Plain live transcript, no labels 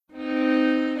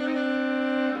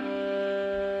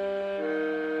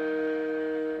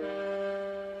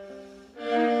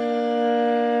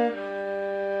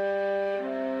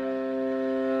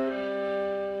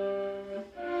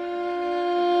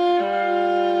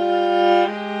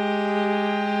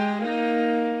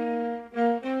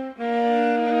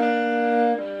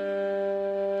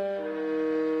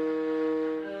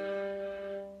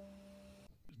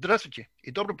Здравствуйте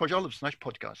и добро пожаловать в наш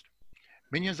подкаст.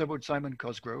 Меня зовут Саймон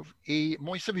Косгров, и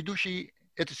мой соведущий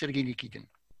 – это Сергей Никитин.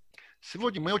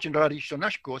 Сегодня мы очень рады, что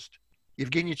наш гость –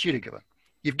 Евгения Чирикова.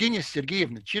 Евгения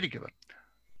Сергеевна Чирикова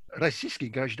 – российский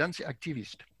гражданский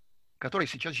активист, который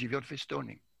сейчас живет в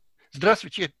Эстонии.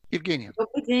 Здравствуйте, Евгения.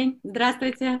 Добрый день.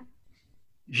 Здравствуйте.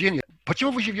 Женя,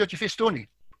 почему вы живете в Эстонии?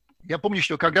 Я помню,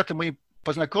 что когда-то мы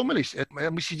познакомились,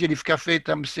 мы сидели в кафе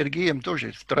там с Сергеем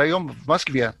тоже, втроем в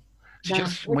Москве.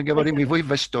 Сейчас мы говорим, и вы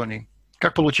в Эстонии.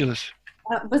 Как получилось?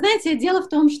 Вы знаете, дело в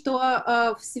том,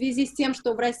 что в связи с тем,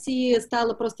 что в России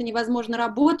стало просто невозможно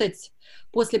работать,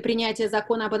 после принятия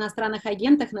закона об иностранных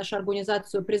агентах нашу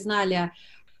организацию признали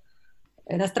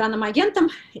иностранным агентом,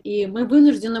 и мы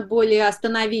вынуждены были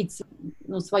остановить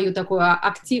свою такую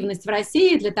активность в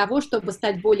России для того, чтобы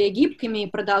стать более гибкими и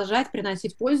продолжать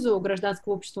приносить пользу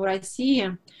гражданскому обществу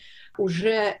России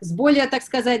уже с более, так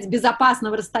сказать,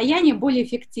 безопасного расстояния, более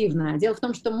эффективно. Дело в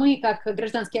том, что мы, как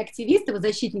гражданские активисты,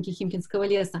 защитники Химкинского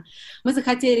леса, мы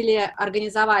захотели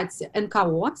организовать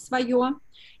НКО свое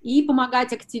и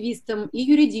помогать активистам и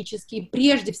юридически, и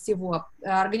прежде всего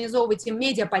организовывать им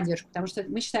медиаподдержку, потому что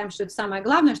мы считаем, что это самое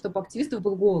главное, чтобы у активистов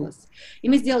был голос. И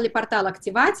мы сделали портал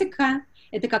 «AABEIAKcA+,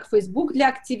 это как Facebook для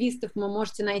активистов, вы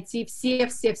можете найти все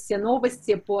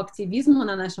новости по активизму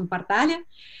на нашем портале.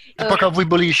 Пока вы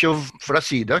были еще в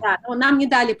России, да? Да, но нам не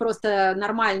дали просто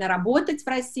нормально работать в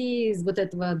России из вот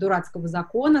этого дурацкого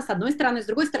закона, с одной стороны. С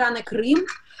другой стороны, Крым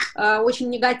очень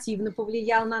негативно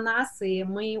повлиял на нас, и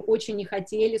мы очень не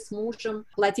хотели с мужем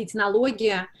платить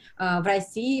налоги в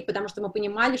России, потому что мы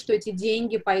понимали, что эти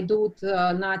деньги пойдут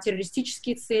на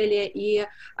террористические цели, и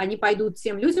они пойдут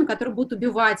тем людям, которые будут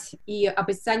убивать и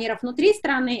оппозиционеров внутри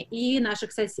страны, и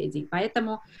наших соседей.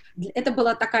 Поэтому это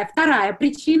была такая вторая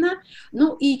причина.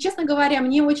 Ну и, честно говоря,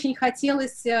 мне очень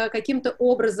хотелось каким-то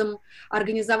образом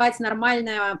организовать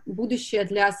нормальное будущее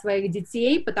для своих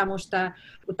детей, потому что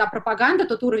та пропаганда,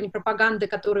 тот уровень пропаганды,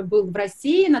 который был в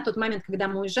России на тот момент, когда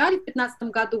мы уезжали в 2015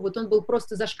 году, вот он был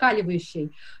просто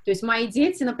зашкаливающий. То есть мои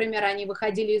дети, например, они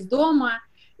выходили из дома,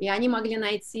 и они могли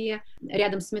найти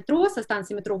рядом с метро, со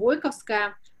станции метро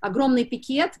Войковская, огромный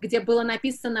пикет, где было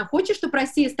написано: «Хочешь, чтобы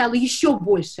Россия стала еще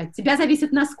больше? От тебя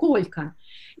зависит насколько».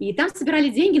 И там собирали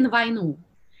деньги на войну.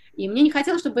 И мне не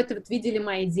хотелось, чтобы это видели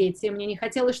мои дети, мне не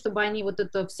хотелось, чтобы они вот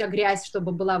эта вся грязь,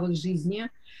 чтобы была в их жизни.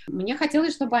 Мне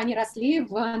хотелось, чтобы они росли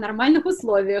в нормальных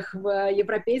условиях, в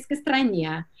европейской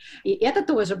стране. И это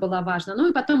тоже было важно. Ну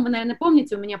и потом, вы, наверное,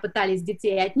 помните, у меня пытались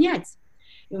детей отнять.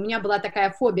 И у меня была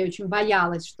такая фобия, очень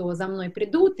боялась, что за мной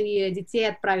придут и детей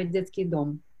отправят в детский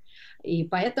дом. И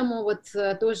поэтому вот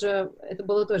тоже, это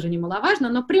было тоже немаловажно.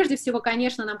 Но прежде всего,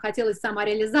 конечно, нам хотелось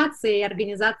самореализации и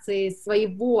организации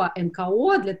своего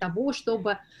НКО для того,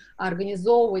 чтобы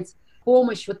организовывать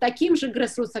помощь вот таким же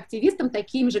гражданским-активистам,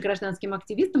 таким же гражданским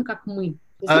активистам, как мы.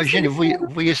 Женя,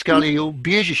 вы искали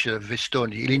убежище в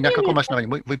Эстонии или на каком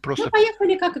основании? Вы просто... Мы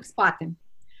поехали как экспаты.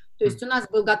 То есть у нас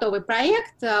был готовый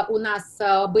проект, у нас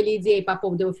были идеи по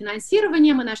поводу его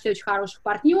финансирования, мы нашли очень хороших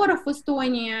партнеров в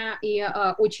Эстонии и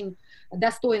очень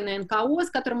достойное НКО,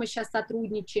 с которым мы сейчас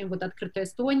сотрудничаем. Вот «Открытая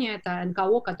Эстония» — это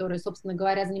НКО, которое, собственно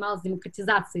говоря, занималось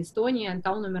демократизацией Эстонии,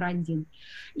 НКО номер 1.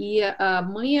 И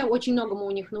мы очень многому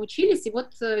у них научились, и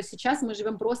вот сейчас мы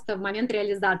живем просто в момент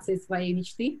реализации своей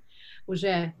мечты,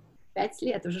 уже 5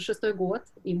 лет, уже 6-й год,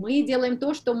 и мы делаем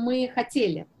то, что мы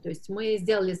хотели, то есть мы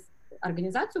сделали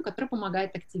организацию, которая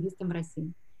помогает активистам в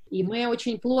России. И мы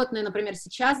очень плотно, например,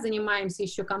 сейчас занимаемся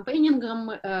еще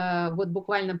кампейнингом. Вот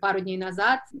буквально пару дней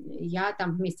назад я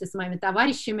там вместе с моими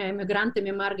товарищами, эмигрантами,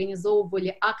 мы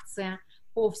организовывали акции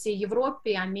по всей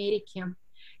Европе и Америке.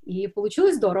 И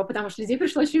получилось здорово, потому что людей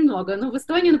пришло очень много. Ну, в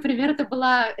Эстонии, например, это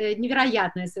была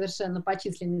невероятная совершенно по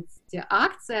численности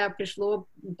акция. Пришло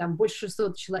там больше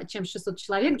 600 чем 600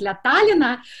 человек. Для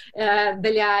Таллина,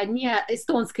 для не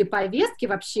эстонской повестки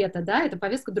вообще-то, да, это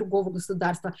повестка другого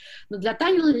государства. Но для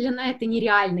Таллина это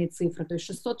нереальные цифры. То есть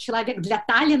 600 человек для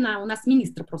Таллина, у нас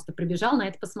министр просто прибежал на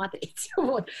это посмотреть.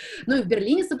 Вот. Ну и в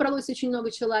Берлине собралось очень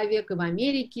много человек, и в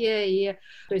Америке. И,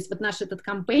 то есть вот наш этот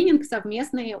кампейнинг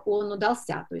совместный, он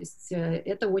удался. То есть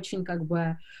это очень как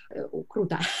бы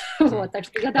круто. Вот, так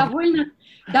что я довольна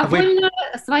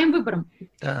своим выбором.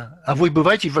 А вы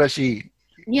бываете в России?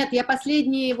 Нет, я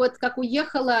последний, вот как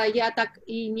уехала, я так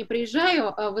и не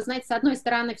приезжаю. Вы знаете, с одной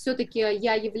стороны, все-таки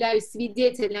я являюсь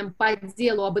свидетелем по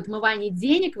делу об отмывании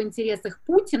денег в интересах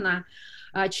Путина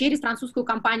через французскую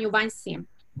компанию «Ванси».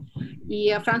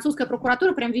 И французская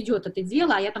прокуратура прям ведет это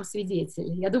дело, а я там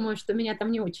свидетель. Я думаю, что меня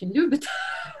там не очень любят.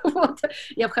 Вот.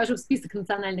 Я вхожу в список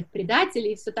национальных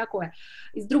предателей и все такое.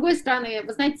 И с другой стороны,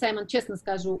 вы знаете, Саймон, честно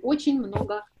скажу, очень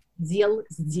много дел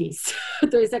здесь.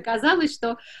 То есть оказалось,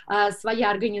 что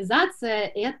своя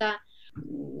организация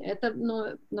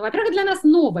ну, во-первых, для нас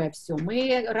новое все.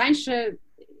 Мы раньше,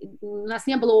 у нас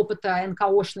не было опыта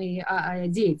НКОшной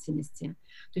деятельности.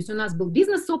 То есть у нас был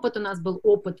бизнес-опыт, у нас был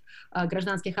опыт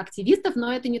гражданских активистов,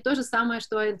 но это не то же самое,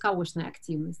 что НКОшная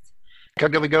активность.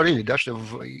 Когда вы говорили, да, что,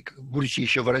 будучи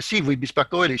еще в России, вы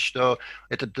беспокоились, что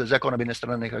этот закон об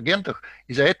иностранных агентах,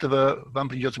 из-за этого вам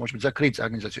придется, может быть, закрыть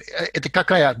организацию. Это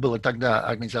какая была тогда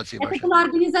организация ваша? Это была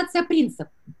организация «Принцип».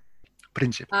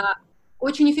 «Принцип».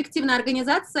 Очень эффективная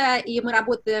организация, и мы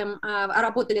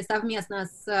работали совместно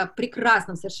с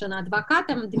прекрасным совершенно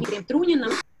адвокатом Дмитрием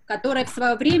Труниным, который в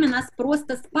свое время нас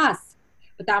просто спас,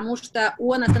 потому что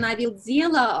он остановил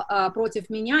дело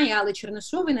против меня и Аллы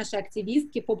Чернышовой, нашей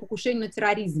активистки, по покушению на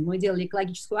терроризм. Мы делали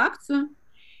экологическую акцию,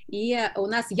 и у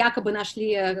нас якобы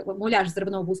нашли муляж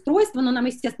взрывного устройства, но нам,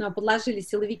 естественно, подложили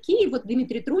силовики, и вот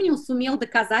Дмитрий Трунин сумел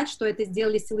доказать, что это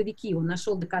сделали силовики. Он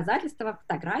нашел доказательства,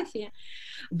 фотографии,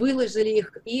 выложили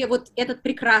их. И вот этот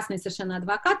прекрасный совершенно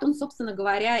адвокат, он, собственно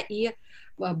говоря, и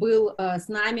был с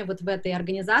нами вот в этой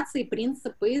организации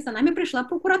 «Принцип», и за нами пришла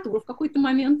прокуратура в какой-то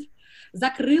момент,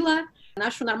 закрыла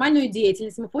нашу нормальную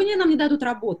деятельность. Мы поняли, нам не дадут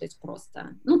работать просто.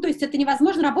 Ну, то есть это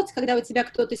невозможно работать, когда у тебя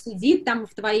кто-то сидит, там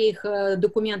в твоих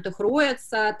документах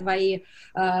роется, твои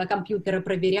компьютеры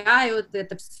проверяют,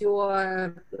 это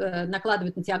все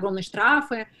накладывает на тебя огромные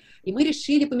штрафы. И мы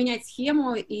решили поменять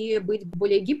схему и быть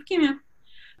более гибкими,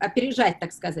 опережать,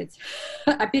 так сказать,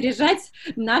 опережать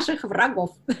наших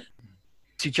врагов.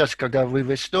 Сейчас, когда вы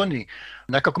в Эстонии,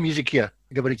 на каком языке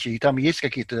говорите? И там есть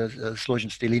какие-то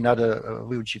сложности или надо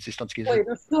выучить эстонский язык? Ой,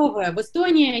 ну что вы, в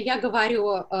Эстонии я говорю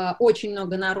очень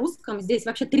много на русском. Здесь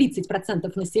вообще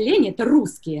 30% населения — это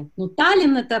русские. Ну,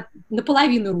 Таллин — это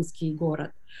наполовину русский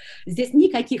город. Здесь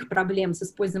никаких проблем с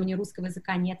использованием русского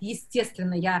языка нет.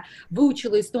 Естественно, я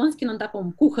выучила эстонский на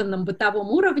таком кухонном бытовом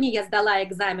уровне. Я сдала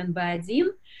экзамен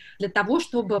B1 для того,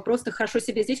 чтобы просто хорошо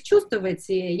себя здесь чувствовать.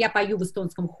 И я пою в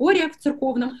эстонском хоре, в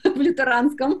церковном, в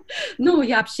лютеранском. Ну,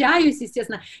 я общаюсь,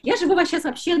 естественно. Я живу сейчас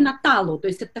вообще на Талу, то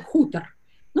есть это хутор.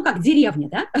 Ну, как деревня,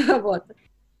 да? Вот.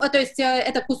 То есть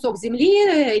это кусок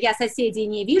земли, я соседей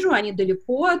не вижу, они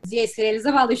далеко. Здесь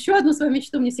реализовала еще одну свою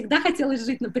мечту, мне всегда хотелось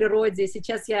жить на природе,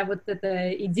 сейчас я вот это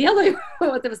и делаю,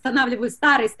 вот и восстанавливаю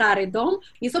старый-старый дом.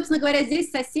 И, собственно говоря, здесь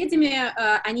с соседями,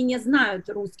 они не знают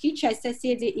русский, часть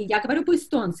соседей, и я говорю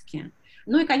по-эстонски.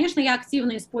 Ну и, конечно, я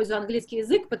активно использую английский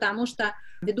язык, потому что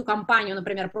веду кампанию,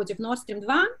 например, против Nord Stream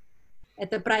 2.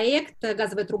 Это проект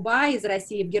газовая труба из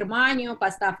России в Германию,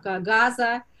 поставка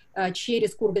газа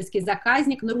через кургальский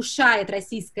заказник, нарушает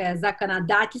российское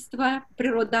законодательство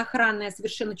природоохранное,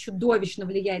 совершенно чудовищно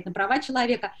влияет на права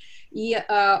человека. И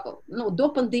до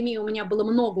пандемии у меня было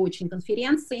много очень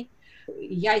конференций.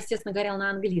 Я, естественно, говорила на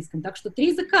английском. Так что 3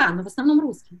 языка, но в основном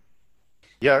русский.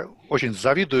 Я очень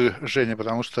завидую Жене,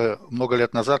 потому что много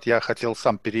лет назад я хотел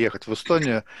сам переехать в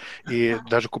Эстонию и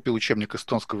даже купил учебник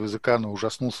эстонского языка, но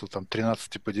ужаснулся там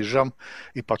 13 падежам,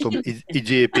 и потом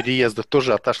идея переезда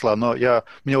тоже отошла. Но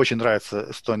мне очень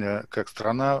нравится Эстония как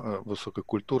страна высокой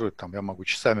культуры, там я могу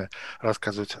часами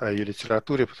рассказывать о ее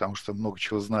литературе, потому что много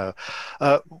чего знаю.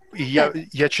 И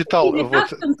я читал...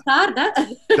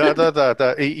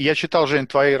 Да. И я читал, Жень,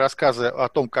 твои рассказы о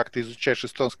том, как ты изучаешь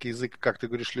эстонский язык, как ты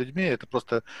говоришь с людьми, это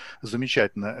просто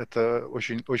замечательно. Это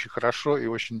очень, очень хорошо и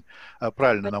очень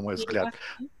правильно, на мой взгляд.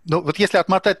 Но вот если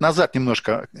отмотать назад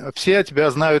немножко, все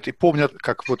тебя знают и помнят,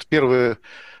 как вот первый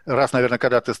раз, наверное,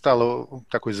 когда ты стала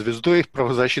такой звездой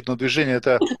правозащитного движения,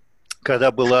 это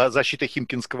когда была защита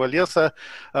Химкинского леса,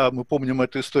 мы помним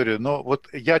эту историю. Но вот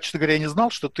я, честно говоря, не знал,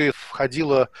 что ты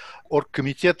входила в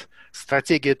оргкомитет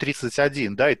 «Стратегия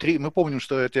 31», да, и мы помним,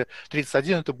 что эти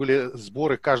 31 это были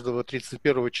сборы каждого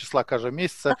 31 числа каждого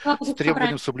месяца с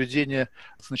требованием соблюдения,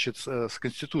 значит, с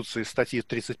Конституцией статьи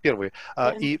 31.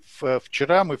 И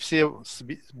вчера мы все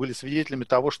были свидетелями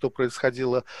того, что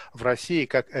происходило в России,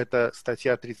 как эта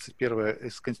статья 31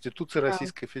 из Конституции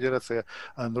Российской Федерации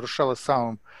нарушалась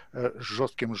самым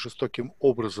жестким, жестоким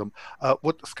образом.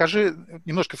 Вот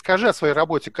немножко скажи о своей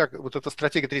работе, как вот эта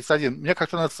стратегия 31. Меня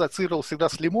как-то она ассоциировала всегда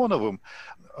с Лимоновым.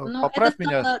 Поправь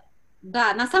меня.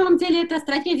 Да, на самом деле эта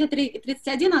стратегия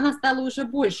 31, она стала уже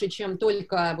больше, чем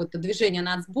только вот движение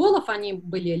нацболов, они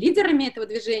были лидерами этого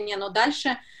движения, но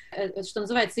дальше, что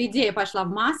называется, идея пошла в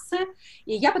массы,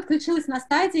 и я подключилась на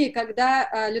стадии,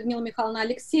 когда Людмила Михайловна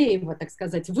Алексеева, так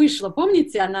сказать, вышла,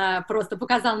 помните, она просто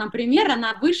показала нам пример,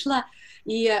 она вышла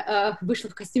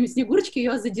в костюме Снегурочки,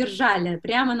 ее задержали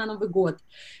прямо на Новый год.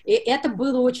 И это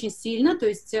было очень сильно, то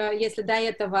есть если до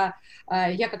этого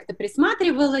я как-то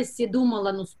присматривалась и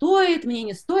думала, ну стоит мне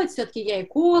не стоит, все-таки я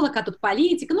эколог, а тут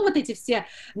политика, ну вот эти все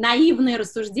наивные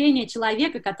рассуждения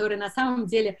человека, который на самом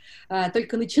деле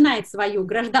только начинает свою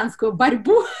гражданскую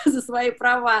борьбу за свои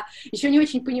права, еще не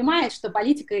очень понимает, что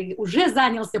политикой уже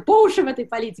занялся по уши в этой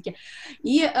политике.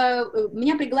 И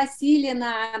меня пригласили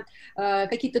на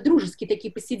какие-то дружеские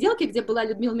такие посиделки, где была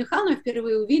Людмила Михайловна,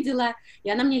 впервые увидела, и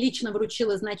она мне лично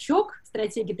вручила значок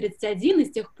 «Стратегия 31», и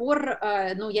с тех пор,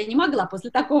 ну, я не могла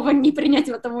после такого не принять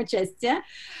в этом участие.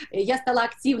 Я стала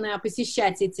активно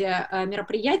посещать эти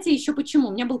мероприятия. Еще почему?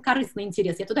 У меня был корыстный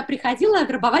интерес. Я туда приходила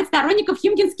вербовать сторонников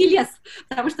Химкинский лес,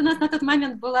 потому что у нас на тот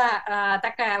момент была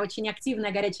такая очень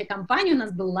активная горячая кампания, у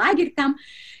нас был лагерь там,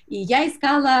 и я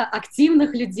искала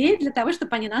активных людей для того,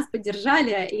 чтобы они нас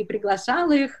поддержали, и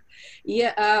приглашала их. И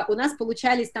у нас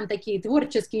получались там такие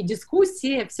творческие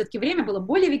дискуссии, все-таки время было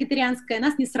более вегетарианское,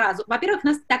 нас не сразу, во-первых,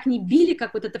 нас так не били,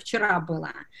 как вот это вчера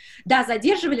было. Да,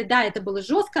 задерживали, да, это было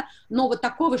жестко, но вот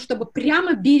такого, чтобы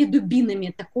прямо били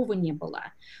дубинами, такого не было.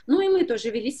 Ну и мы тоже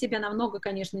вели себя намного,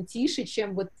 конечно, тише,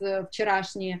 чем вот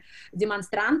вчерашние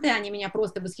демонстранты, они меня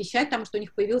просто восхищают, потому что у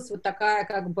них появилась вот такая,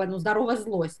 как бы, ну, здоровая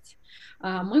злость.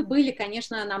 Мы были,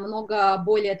 конечно, намного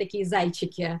более такие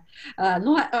зайчики,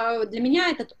 но для меня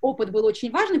этот опыт был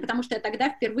очень важный, потому что я тогда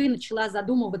впервые начала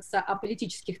задумываться о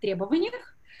политических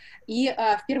требованиях, и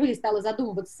впервые стала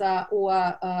задумываться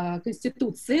о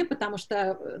Конституции, потому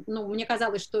что, ну, мне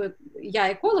казалось, что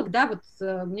я эколог, да, вот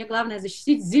мне главное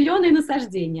защитить зеленые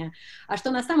насаждения, а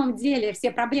что на самом деле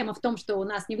все проблемы в том, что у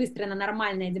нас не выстроена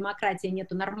нормальная демократия,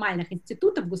 нету нормальных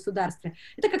институтов в государстве,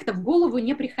 это как-то в голову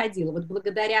не приходило. Вот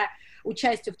благодаря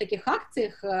участию в таких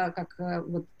акциях, как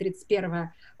вот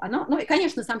 31-е, оно, ну и,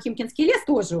 конечно, сам Химкинский лес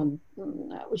тоже, он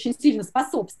очень сильно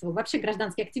способствовал. Вообще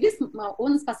гражданский активизм,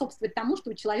 он способствует тому,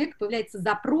 что у человека появляется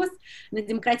запрос на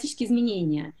демократические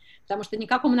изменения, потому что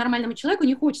никакому нормальному человеку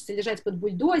не хочется лежать под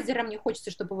бульдозером, не хочется,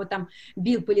 чтобы его там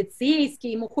бил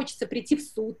полицейский, ему хочется прийти в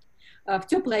суд, в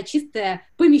теплое, чистое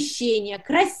помещение,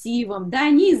 красивым, да,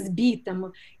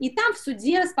 неизбитым, и там в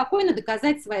суде спокойно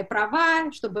доказать свои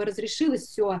права, чтобы разрешилось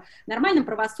все нормальным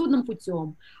правосудным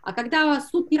путем. А когда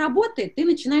суд не работает, ты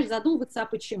начинаешь задумываться, а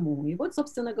почему. И вот,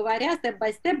 собственно говоря,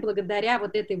 степ-бай-степ, благодаря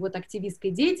вот этой вот активистской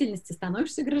деятельности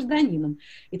становишься гражданином.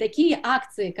 И такие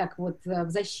акции, как вот в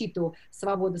защиту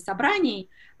свободы собраний,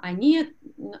 они,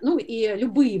 ну и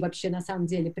любые вообще на самом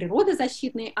деле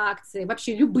природозащитные акции,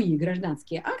 вообще любые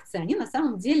гражданские акции, они на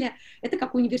самом деле, это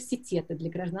как университеты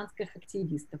для гражданских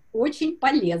активистов. Очень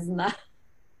полезно.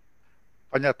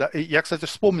 Понятно. Я, кстати,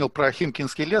 вспомнил про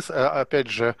Химкинский лес. Опять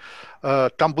же,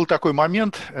 там был такой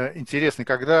момент интересный,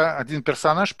 когда один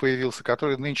персонаж появился,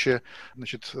 который нынче,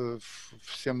 значит,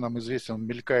 всем нам известен, он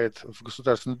мелькает в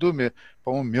Государственной Думе,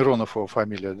 по-моему, Миронов его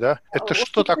фамилия, да? Это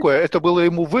что такое? Это было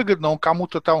ему выгодно? Он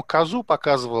кому-то там козу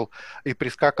показывал и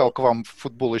прискакал к вам в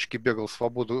футболочке, бегал в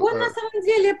свободу? Он на самом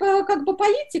деле как бы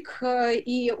политик,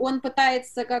 и он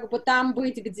пытается как бы там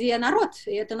быть, где народ.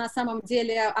 И это на самом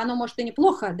деле, оно может и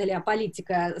неплохо для политика,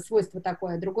 свойство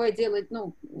такое. Другое дело,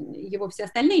 ну, его все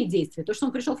остальные действия. То, что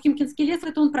он пришел в Химкинский лес,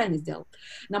 это он правильно сделал,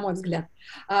 на мой взгляд.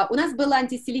 У нас был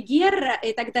антиселигер,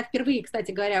 и тогда впервые,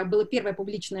 кстати говоря, было первое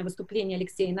публичное выступление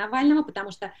Алексея Навального,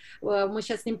 потому что мы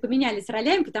сейчас с ним поменялись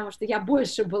ролями, потому что я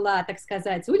больше была, так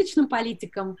сказать, уличным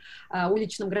политиком,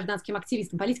 уличным гражданским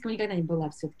активистом. Политиком никогда не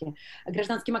была все-таки.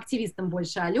 Гражданским активистом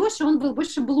больше. А Леша, он был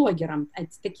больше блогером,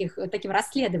 таким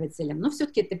расследователем. Но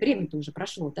все-таки это время-то уже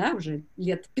прошло, да, уже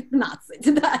лет 15.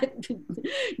 Да,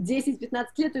 10-15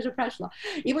 лет уже прошло.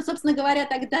 И вот, собственно говоря,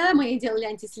 тогда мы делали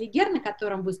антиселигер, на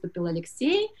котором выступил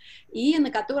Алексей, и на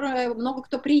который много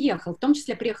кто приехал. В том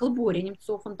числе приехал Боря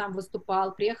Немцов, он там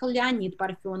выступал, приехал Леонид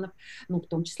Парфенов, ну, в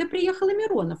том числе приехал и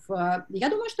Миронов. Я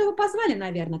думаю, что его позвали,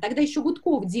 наверное. Тогда еще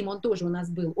Гудков, Дима, он тоже у нас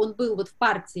был. Он был вот в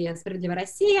партии «Справедливая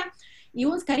Россия», и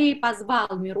он скорее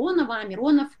позвал Миронова, а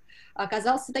Миронов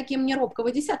оказался таким не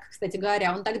робкого десятка, кстати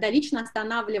говоря. Он тогда лично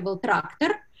останавливал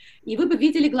трактор, и вы бы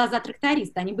видели глаза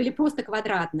тракториста, они были просто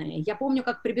квадратные. Я помню,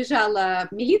 как прибежала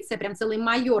милиция, прям целый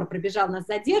майор прибежал нас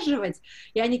задерживать,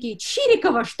 и они такие: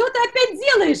 «Чирикова, что ты опять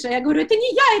делаешь?» А я говорю: «Это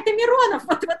не я, это Миронов,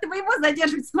 вот вы его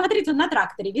задерживаете, смотрите, он на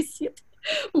тракторе висит».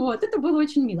 Вот, это было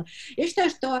очень мило. Я считаю,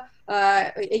 что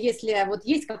если вот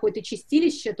есть какое-то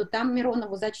чистилище, то там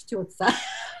Миронову зачтется,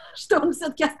 что он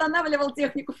все-таки останавливал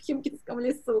технику в Химкинском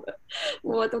лесу.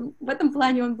 Вот, в этом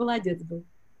плане он молодец был.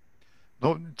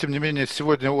 Но, тем не менее,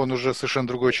 сегодня он уже совершенно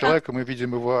другой человек, и мы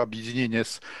видим его объединение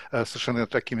с совершенно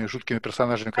такими жуткими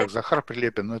персонажами, как Захар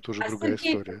Прилепин, но это уже другая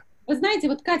история. Вы знаете,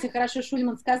 вот Катя хорошо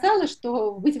Шульман сказала,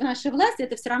 что быть в нашей власти –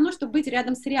 это все равно, что быть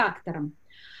рядом с реактором.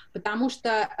 потому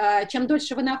что чем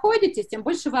дольше вы находитесь, тем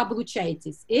больше вы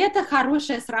облучаетесь. И это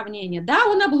хорошее сравнение. Да,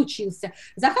 он облучился.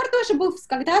 Захар тоже был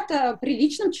когда-то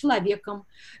приличным человеком,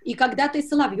 и когда-то и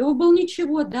Соловьев был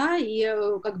ничего, да, и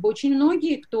как бы очень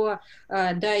многие, кто,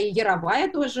 да, и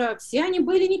Яровая тоже, все они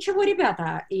были ничего,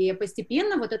 ребята. И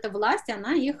постепенно вот эта власть,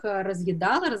 она их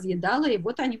разъедала, и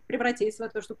вот они превратились в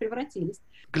то, что превратились.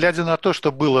 Глядя на то,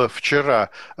 что было вчера,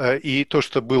 и то,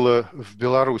 что было в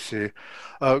Белоруссии,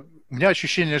 у меня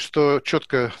ощущение, что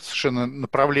четко совершенно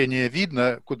направление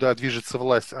видно, куда движется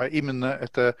власть, а именно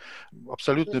это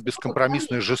абсолютно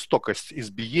бескомпромиссная жестокость,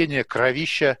 избиение,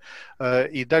 кровища,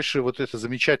 и дальше вот это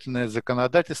замечательное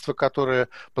законодательство, которое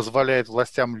позволяет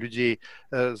властям людей,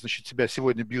 значит, тебя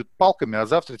сегодня бьют палками, а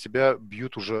завтра тебя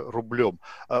бьют уже рублем.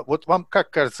 Вот вам как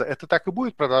кажется, это так и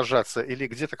будет продолжаться, или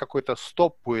где-то какой-то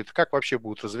стоп будет? Как вообще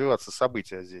будут развиваться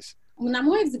события здесь? На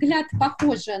мой взгляд,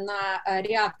 похоже на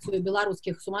реакцию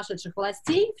белорусских сумасшедших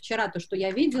властей. Вчера то, что я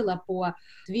видела по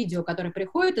видео, которое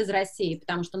приходит из России,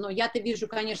 потому что, ну, я-то вижу,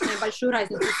 конечно, и большую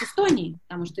разницу с Эстонией,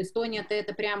 потому что Эстония-то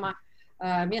это прямо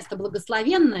место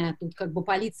благословенное, тут как бы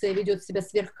полиция ведет себя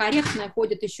сверхкорректно,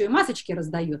 ходит еще и масочки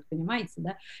раздает, понимаете,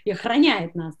 да, и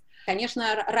охраняет нас. Конечно,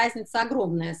 разница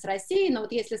огромная с Россией, но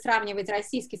вот если сравнивать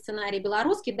российский сценарий и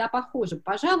белорусский, да, похоже.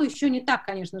 Пожалуй, еще не так,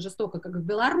 конечно, жестоко, как в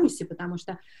Беларуси, потому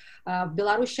что в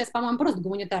Беларуси сейчас, по-моему, просто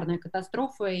гуманитарная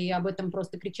катастрофа, и об этом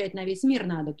просто кричать на весь мир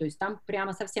надо. То есть там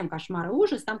прямо совсем кошмар и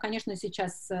ужас, там, конечно,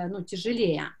 сейчас, ну,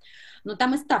 тяжелее, но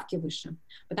там и ставки выше,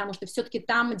 потому что все-таки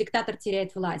там диктатор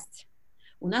теряет власть.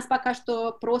 У нас пока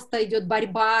что просто идет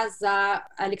борьба за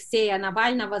Алексея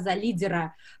Навального, за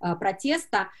лидера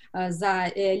протеста,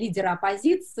 за лидера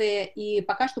оппозиции, и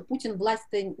пока что Путин власть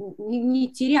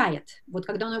не теряет. Вот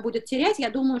когда он ее будет терять, я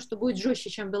думаю, что будет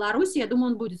жестче, чем в Беларуси, я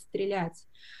думаю, он будет стрелять.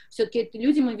 Все-таки эти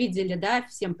люди мы видели, да,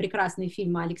 всем прекрасные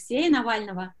фильмы Алексея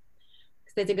Навального.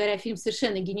 Кстати говоря, фильм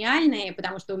совершенно гениальный,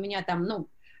 потому что у меня там, ну,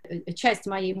 часть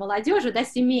моей молодежи, да,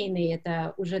 семейные,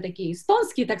 это уже такие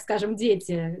эстонские, так скажем,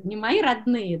 дети, не мои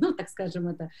родные, ну, так скажем,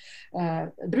 это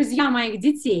друзья моих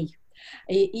детей,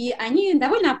 и они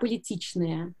довольно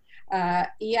аполитичные,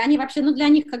 и они вообще, ну, для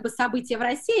них как бы события в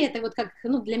России, это вот как,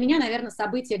 ну, для меня, наверное,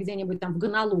 события где-нибудь там в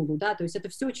Гонолулу, да, то есть это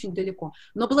все очень далеко,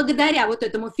 но благодаря вот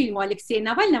этому фильму Алексея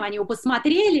Навального они его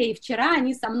посмотрели, и вчера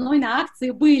они со мной на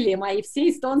акции были, мои все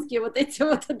эстонские вот эти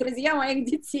вот друзья моих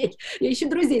детей, я еще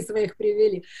друзей своих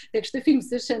привели, так что фильм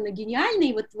совершенно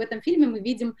гениальный, и вот в этом фильме мы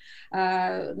видим,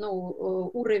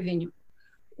 ну,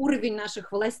 уровень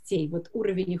наших властей, вот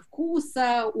уровень их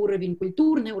вкуса, уровень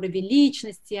культурный, уровень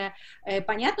личности.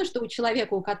 Понятно, что у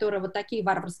человека, у которого такие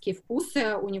варварские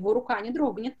вкусы, у него рука не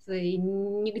дрогнет, и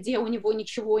нигде у него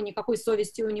ничего, никакой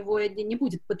совести у него не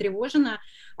будет потревожено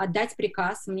отдать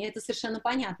приказ. Мне это совершенно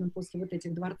понятно после вот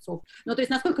этих дворцов. Ну, то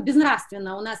есть, насколько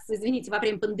безнравственно у нас, извините, во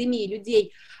время пандемии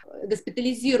людей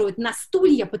госпитализируют на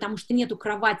стулья, потому что нету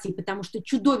кроватей, потому что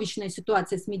чудовищная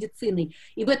ситуация с медициной,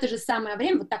 и в это же самое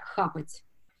время вот так хапать.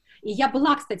 И я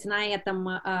была, кстати, на этом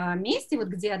месте, вот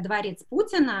где дворец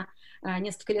Путина,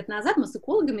 несколько лет назад мы с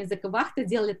экологами из ЭКВАХТа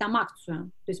делали там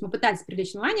акцию. То есть мы пытались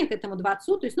привлечь внимание к этому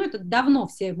дворцу, то есть, ну, это давно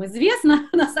всем известно,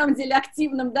 на самом деле,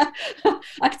 активным, да,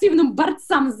 активным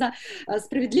борцам за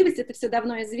справедливость, это все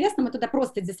давно известно. Мы туда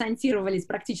просто десантировались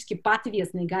практически по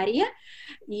отвесной горе,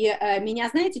 и меня,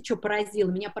 знаете, что поразило?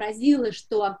 Меня поразило,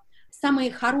 что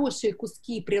самые хорошие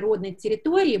куски природной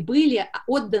территории были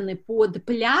отданы под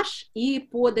пляж и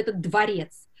под этот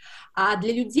дворец. А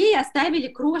для людей оставили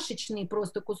крошечный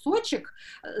просто кусочек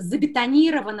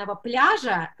забетонированного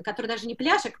пляжа, который даже не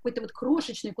пляж, а какой-то вот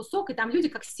крошечный кусок, и там люди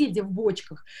как сельди в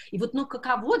бочках. И вот, ну,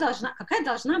 какая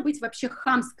должна быть вообще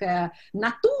хамская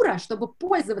натура, чтобы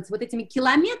пользоваться вот этими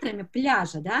километрами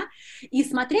пляжа, да, и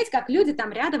смотреть, как люди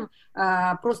там рядом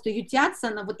просто ютятся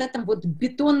на вот этом вот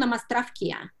бетонном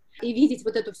островке. И видеть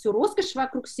вот эту всю роскошь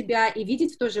вокруг себя, и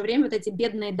видеть в то же время вот эти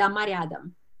бедные дома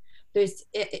рядом. То есть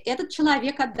этот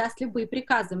человек отдаст любые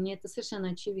приказы, мне это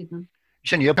совершенно очевидно.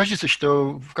 Мне кажется,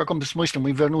 что в каком-то смысле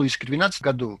мы вернулись к 2012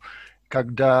 году,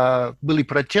 когда были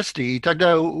протесты, и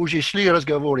тогда уже шли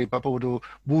разговоры по поводу,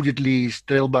 будет ли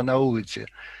стрельба на улице.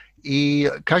 И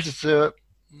кажется,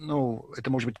 ну, это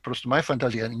может быть просто моя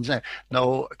фантазия, я не знаю,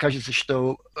 но кажется,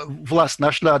 что власть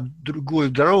нашла другую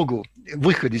дорогу,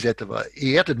 выход из этого,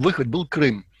 и этот выход был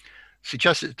Крым.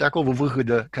 Сейчас такого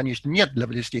выхода, конечно, нет для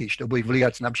властей, чтобы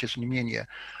влиять на общественное мнение.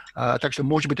 Так что,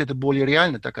 может быть, это более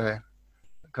реально такая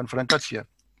конфронтация.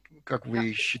 Как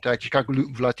вы считаете, как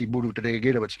власти будут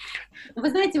реагировать?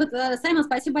 Вы знаете, вот, Саймон,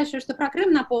 спасибо большое, что про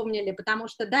Крым напомнили, потому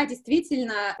что, да,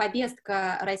 действительно,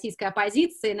 повестка российской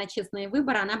оппозиции на честные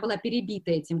выборы, она была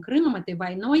перебита этим Крымом, этой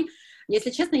войной.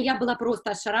 Если честно, я была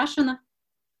просто ошарашена.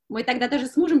 Мы тогда даже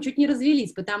с мужем чуть не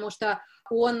развелись, потому что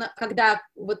он, когда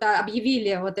вот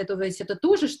объявили вот эту весь этот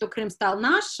ужас, что Крым стал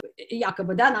наш,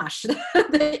 якобы, да, наш,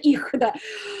 да, их, да,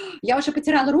 я уже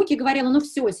потирала руки и говорила, ну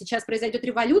все, сейчас произойдет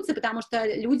революция, потому что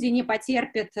люди не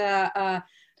потерпят...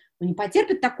 не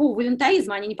потерпят такого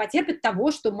волюнтаризма, они не потерпят того,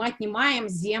 что мы отнимаем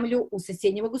землю у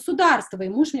соседнего государства. И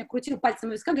муж меня крутил пальцем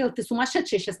в висках, говорил, ты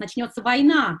сумасшедшая, сейчас начнется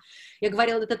война. Я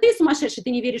говорила, это ты сумасшедший, ты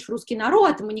не веришь в русский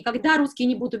народ, мы никогда русские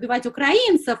не будут убивать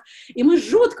украинцев. И мы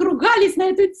жутко ругались на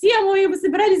эту тему, и мы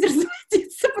собирались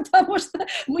разводиться, потому что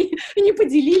мы не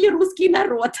поделили русский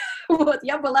народ. Вот,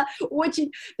 я была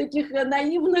очень таких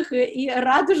наивных и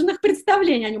радужных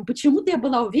представлений о нем. Почему-то я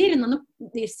была уверена,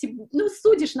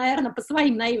 судишь, наверное, по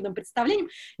своим наивным представлениям,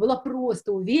 была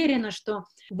просто уверена, что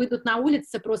выйдут на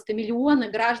улицы просто миллионы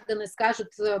граждан и скажут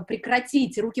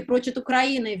прекратить, руки прочь от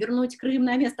Украины, вернуть Крым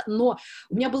на место. Но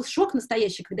у меня был шок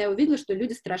настоящий, когда я увидела, что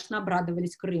люди страшно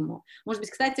обрадовались Крыму. Может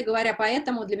быть, кстати говоря,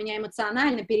 поэтому для меня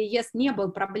эмоционально переезд не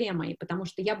был проблемой, потому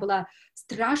что я была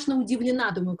страшно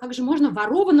удивлена. Думаю, как же можно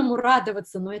ворованному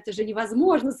радоваться? Но это же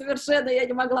невозможно совершенно, я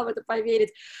не могла в это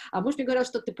поверить. А муж мне говорил,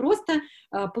 что ты просто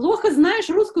плохо знаешь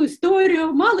русскую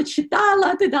историю, мало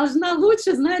читала, ты должна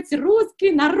лучше знать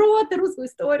русский народ и русскую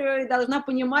историю, и должна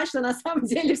понимать, что на самом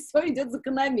деле все идет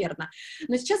закономерно.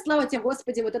 Но сейчас, слава тебе,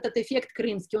 Господи, вот этот эффект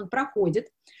крымский, он проходит,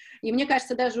 и мне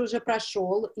кажется, даже уже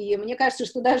прошел, и мне кажется,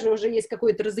 что даже уже есть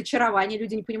какое-то разочарование,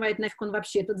 люди не понимают, нафиг он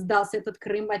вообще этот сдался, этот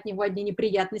Крым, от него одни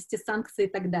неприятности, санкции и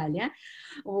так далее.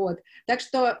 Вот. Так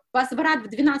что возврат в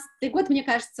 2012 год, мне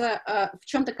кажется, в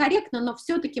чем-то корректно, но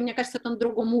все-таки, мне кажется, это на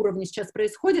другом уровне сейчас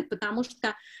происходит, потому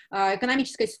что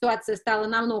экономическая ситуация стала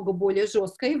намного более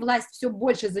жесткой, власть все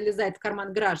больше залезает в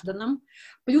карман гражданам,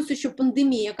 плюс еще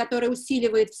пандемия, которая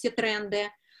усиливает все тренды,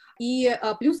 и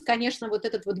плюс, конечно, вот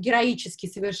этот вот героический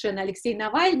совершенно Алексей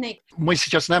Навальный. Мы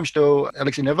сейчас знаем, что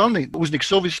Алексей Навальный, узник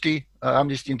совести,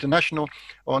 Amnesty International,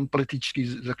 он политически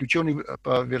заключенный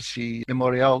по версии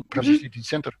мемориал, правозащитный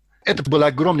центр. Это был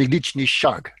огромный личный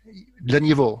шаг для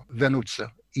него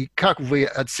вернуться. И как вы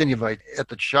оцениваете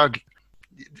этот шаг?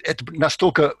 Это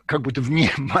настолько как будто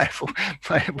вне моей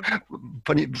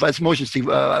возможности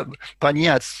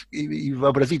понять и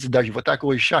вообразить даже вот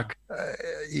такой шаг.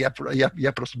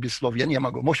 Я просто без слов, я не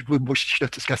могу. Может, вы можете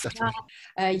что-то сказать?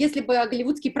 Да. Если бы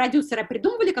голливудские продюсеры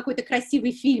придумывали какой-то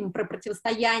красивый фильм про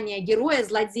противостояние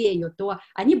героя-злодею, то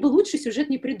они бы лучше сюжет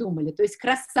не придумали. То есть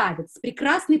красавец с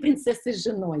прекрасной принцессой с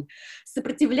женой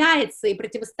сопротивляется и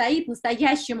противостоит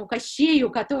настоящему Кощею,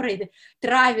 который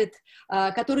травит,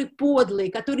 который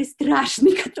подлый, который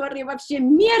страшный, который вообще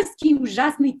мерзкий,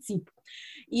 ужасный тип.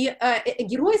 И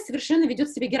герой совершенно ведет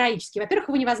себя героически. Во-первых,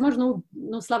 его невозможно,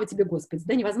 слава тебе, Господи,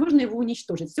 да, невозможно его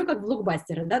уничтожить. Все как в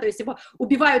блокбастере, да, то есть его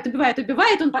убивают,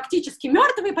 он фактически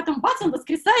мертвый, потом бац, он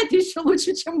воскресает еще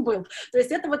лучше, чем был. То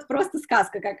есть это вот просто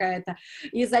сказка какая-то.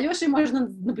 И за Лешей можно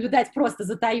наблюдать просто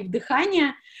затаив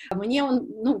дыхание. Мне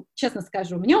он, честно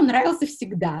скажу, мне он нравился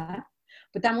всегда,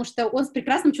 потому что он с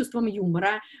прекрасным чувством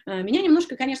юмора. Меня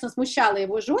немножко, конечно, смущала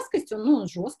его жесткость, он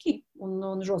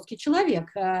жесткий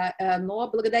человек, но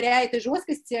благодаря этой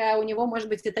жесткости у него, может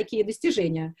быть, и такие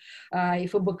достижения. И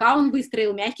ФБК он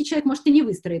выстроил, мягкий человек, может, и не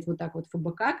выстроит вот так вот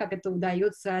ФБК, как это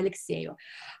удается Алексею.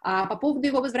 А по поводу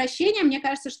его возвращения, мне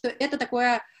кажется, что это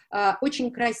такое очень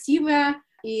красивое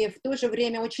и в то же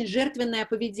время очень жертвенное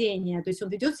поведение. То есть он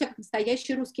ведет себя как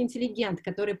настоящий русский интеллигент,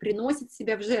 который приносит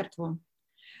себя в жертву.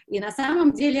 И на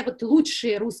самом деле вот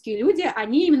лучшие русские люди,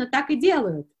 они именно так и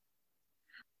делают.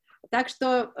 Так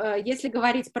что, если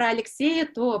говорить про Алексея,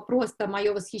 то просто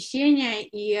мое восхищение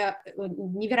и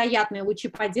невероятные лучи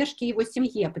поддержки его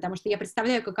семье, потому что я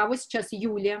представляю, каково сейчас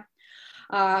Юле,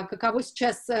 каково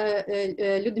сейчас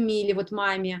Людмиле, вот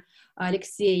маме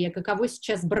Алексея, каково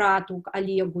сейчас брату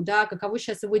Олегу, да, каково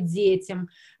сейчас его детям,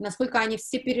 насколько они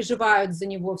все переживают за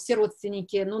него, все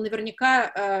родственники.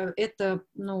 Наверняка это,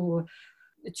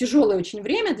 тяжелое очень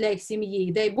время для их семьи,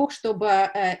 и дай бог, чтобы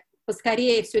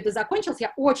поскорее все это закончилось.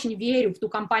 Я очень верю в ту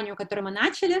кампанию, которую мы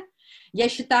начали. Я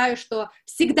считаю, что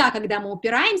всегда, когда мы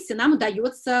упираемся, нам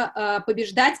удается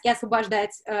побеждать и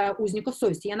освобождать узников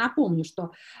совести. Я напомню, что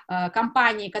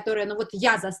кампании, которые,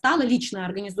 я застала, лично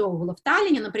организовывала в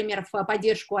Таллине, например, в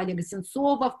поддержку Олега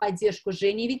Сенцова, в поддержку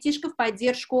Жени Витишко, в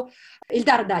поддержку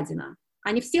Ильдара Дадина.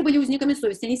 Они все были узниками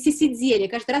совести, они все сидели,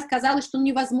 каждый раз казалось, что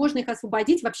невозможно их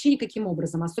освободить вообще никаким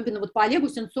образом, особенно вот по Олегу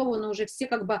Сенцову, уже все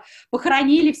как бы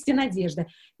похоронили все надежды,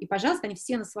 и, пожалуйста, они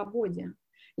все на свободе.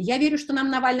 Я верю, что нам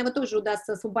Навального тоже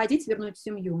удастся освободить, вернуть в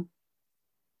семью.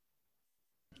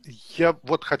 Я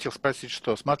вот хотел спросить,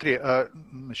 что, смотри,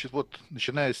 значит, вот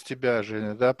начиная с тебя,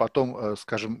 Женя, да, потом,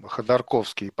 скажем,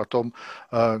 Ходорковский, потом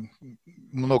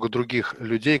много других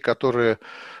людей, которые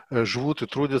живут и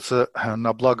трудятся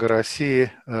на благо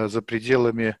России за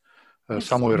пределами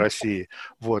самой России.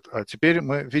 Вот. А теперь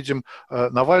мы видим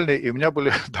Навальный, и у меня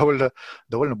были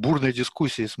довольно бурные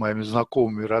дискуссии с моими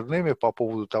знакомыми и родными по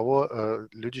поводу того,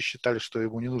 люди считали, что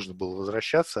ему не нужно было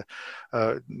возвращаться.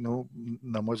 Ну,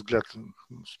 на мой взгляд,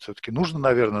 все-таки нужно,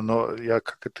 наверное, но я,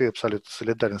 как и ты, абсолютно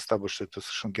солидарен с тобой, что это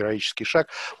совершенно героический шаг.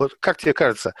 Вот как тебе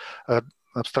кажется,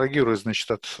 абстрагируясь, значит,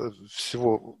 от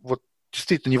всего, вот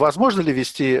действительно, невозможно ли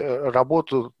вести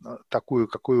работу такую,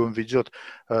 какую он ведет,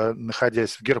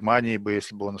 находясь в Германии бы,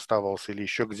 если бы он оставался, или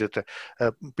еще где-то?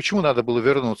 Почему надо было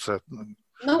вернуться?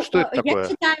 Ну, Что это я такое?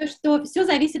 считаю, что все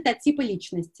зависит от типа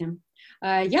личности.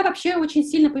 Я вообще очень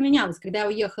сильно поменялась. Когда я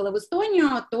уехала в Эстонию,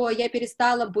 то я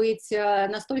перестала быть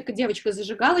настолько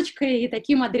девочкой-зажигалочкой и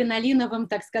таким адреналиновым,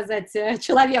 так сказать,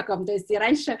 человеком. То есть и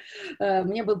раньше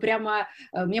мне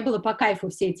было по кайфу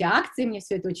все эти акции, мне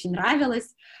все это очень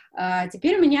нравилось.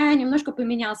 Теперь у меня немножко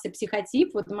поменялся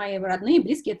психотип. Вот мои родные,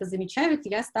 близкие это замечают,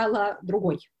 я стала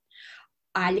другой.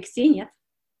 А Алексей нет.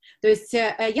 То есть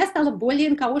я стала более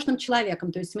НКОшным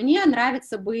человеком, то есть мне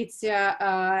нравится быть,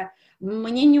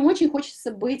 мне не очень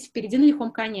хочется быть впереди на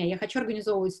лихом коне, я хочу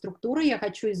организовывать структуры, я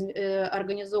хочу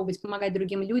организовывать, помогать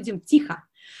другим людям тихо.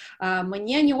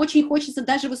 Мне не очень хочется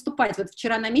даже выступать. Вот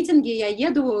вчера на митинге я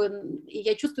еду, и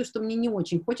я чувствую, что мне не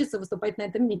очень хочется выступать на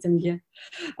этом митинге.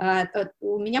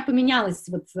 У меня поменялось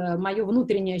вот мое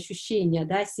внутреннее ощущение,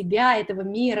 да, себя, этого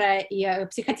мира, и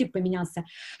психотип поменялся.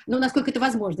 Ну, насколько это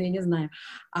возможно, я не знаю.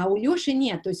 А у Леши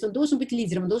нет, то есть он должен быть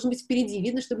лидером, он должен быть впереди,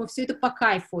 видно, что ему все это по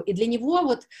кайфу. И для него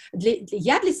вот,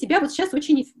 я для себя вот сейчас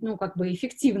очень, ну, как бы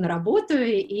эффективно работаю,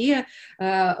 и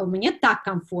мне так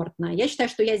комфортно. Я считаю,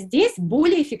 что я здесь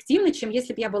более эффективна, чем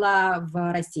если бы я была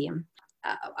в России.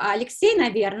 А Алексей,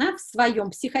 наверное, в своем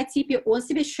психотипе, он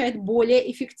себя ощущает более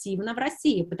эффективно в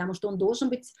России, потому что он должен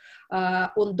быть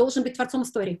творцом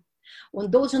истории.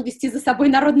 Он должен вести за собой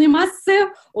народные массы,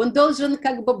 он должен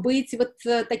как бы быть вот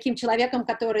таким человеком,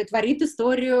 который творит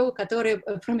историю, который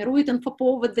формирует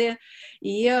инфоповоды,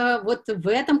 и вот в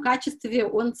этом качестве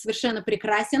он совершенно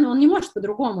прекрасен, он не может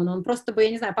по-другому, он просто бы, я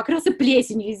не знаю, покрылся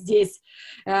плесенью здесь,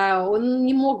 он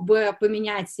не мог бы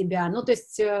поменять себя, ну, то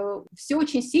есть все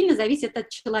очень сильно зависит от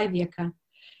человека.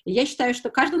 И я считаю,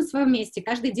 что каждый на своем месте,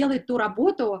 каждый делает ту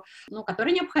работу, ну,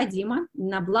 которая необходима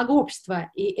на благо общества.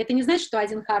 И это не значит, что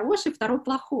один хороший, второй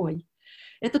плохой.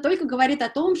 Это только говорит о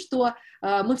том, что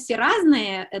мы все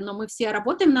разные, но мы все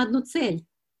работаем на одну цель.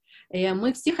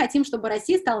 Мы все хотим, чтобы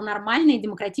Россия стала нормальной и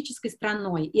демократической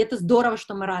страной. И это здорово,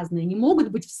 что мы разные. Не могут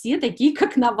быть все такие,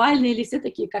 как Навальный, или все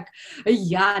такие, как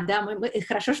я. Да?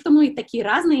 Хорошо, что мы такие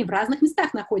разные и в разных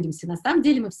местах находимся. На самом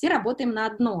деле мы все работаем на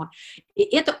одно. И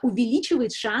это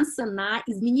увеличивает шансы на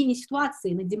изменение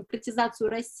ситуации, на демократизацию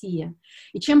России.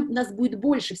 И чем у нас будет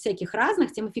больше всяких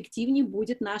разных, тем эффективнее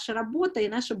будет наша работа и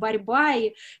наша борьба,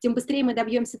 и тем быстрее мы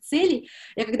добьемся целей.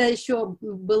 Я когда еще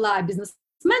была бизнесменом,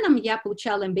 я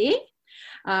получала MBA,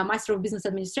 Master of Business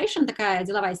Administration, такая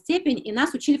деловая степень, и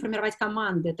нас учили формировать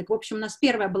команды. Так, в общем, у нас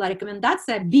первая была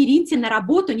рекомендация: берите на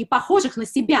работу не похожих на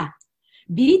себя.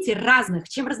 Берите разных.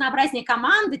 Чем разнообразнее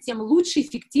команды, тем лучше,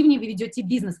 эффективнее вы ведете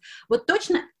бизнес. Вот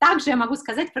точно так же я могу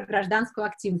сказать про гражданскую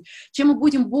активность. Чем мы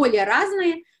будем более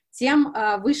разные, тем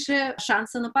выше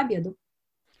шансы на победу.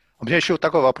 У меня еще вот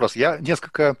такой вопрос. Я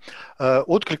несколько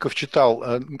откликов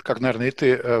читал, как, наверное, и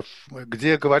ты,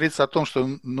 где говорится о том, что,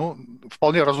 ну,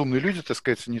 вполне разумные люди, так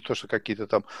сказать, не то, что какие-то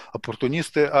там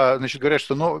оппортунисты, а, значит, говорят,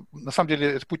 что, ну, на самом деле,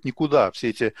 это путь никуда. Все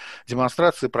эти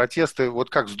демонстрации, протесты,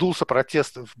 вот как сдулся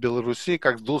протест в Беларуси,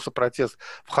 как сдулся протест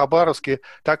в Хабаровске,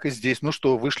 так и здесь. Ну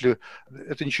что, вышли,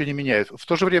 это ничего не меняет. В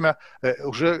то же время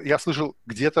уже я слышал,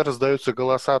 где-то раздаются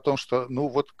голоса о том, что, ну,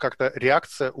 вот как-то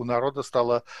реакция у народа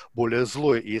стала более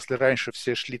злой. И если раньше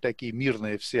все шли такие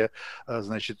мирные, все,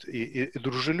 значит, и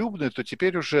дружелюбные, то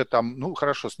теперь уже там, ну,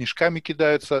 хорошо, снежками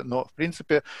кидаются, но, в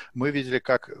принципе, мы видели,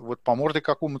 как вот по морде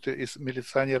какому-то из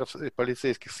милиционеров,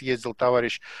 полицейских съездил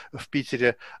товарищ в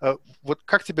Питере. Вот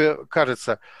как тебе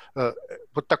кажется,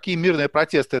 вот такие мирные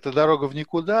протесты – это дорога в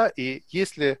никуда, и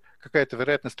есть ли какая-то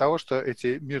вероятность того, что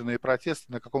эти мирные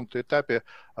протесты на каком-то этапе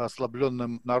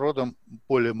ослабленным народом,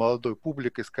 более молодой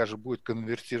публикой, скажем, будет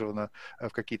конвертировано в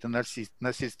какие-то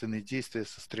насильственные действия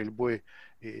со стрельбой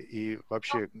и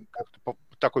вообще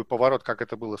такой поворот, как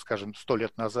это было, скажем, 100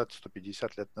 лет назад,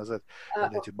 150 лет назад,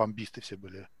 когда эти бомбисты все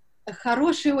были?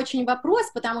 Хороший очень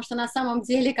вопрос, потому что на самом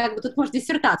деле как бы тут можно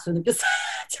диссертацию написать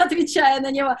отвечая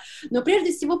на него. Но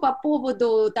прежде всего по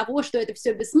поводу того, что это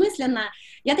все бессмысленно,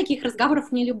 я таких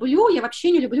разговоров не люблю, я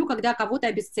вообще не люблю, когда кого-то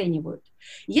обесценивают.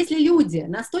 Если люди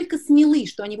настолько смелы,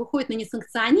 что они выходят на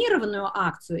несанкционированную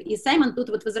акцию, и, Саймон, тут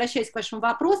вот возвращаясь к вашему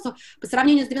вопросу, по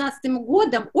сравнению с 2012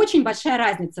 годом очень большая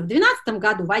разница. В 2012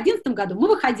 году, в 2011 году мы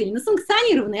выходили на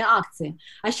санкционированные акции,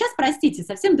 а сейчас, простите,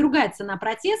 совсем другая цена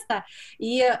протеста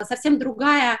и совсем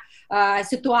другая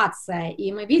ситуация,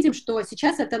 и мы видим, что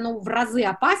сейчас это, ну, в разы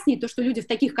опаснее, то, что люди в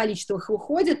таких количествах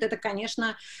выходят, это,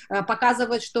 конечно,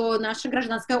 показывает, что наше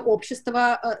гражданское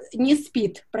общество не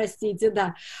спит, простите,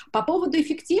 да. По поводу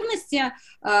эффективности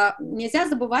нельзя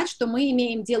забывать, что мы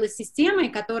имеем дело с системой,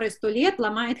 которая 100 лет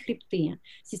ломает хребты.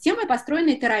 Системой,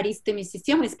 построенной террористами,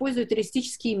 системой, используя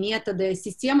террористические методы,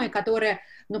 системой, которая,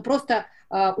 ну, просто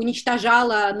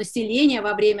уничтожала население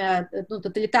во время, ну,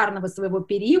 тоталитарного своего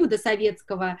периода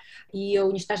советского, и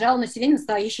уничтожала население,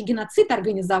 настоящий геноцид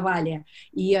организовали,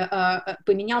 и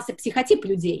поменялся психотип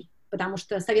людей. Потому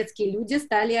что советские люди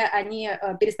они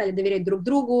перестали доверять друг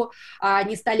другу,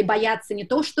 они стали бояться не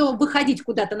то, что выходить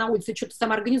куда-то на улицу, что-то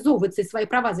самоорганизовываться и свои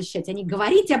права защищать, они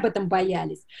говорить об этом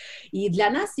боялись. И для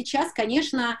нас сейчас,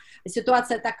 конечно,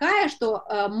 ситуация такая, что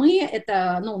мы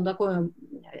это, ну, такое,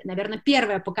 наверное,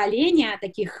 первое поколение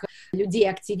таких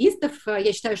людей-активистов.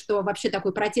 Я считаю, что вообще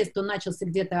такой протест, он начался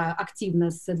где-то активно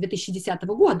с 2010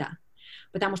 года.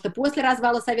 Потому что после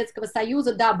развала Советского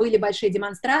Союза, да, были большие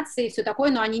демонстрации и все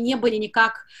такое, но они не были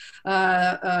никак,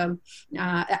 они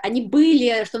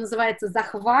были, что называется,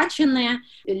 захвачены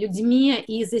людьми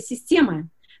из системы.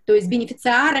 То есть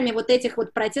бенефициарами вот этих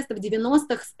вот протестов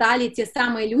 90-х стали те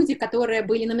самые люди, которые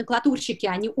были номенклатурщики,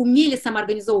 они умели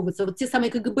самоорганизовываться, вот те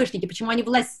самые КГБшники, почему они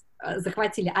власть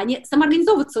захватили, они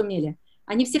самоорганизовываться умели.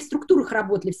 Они все в структурах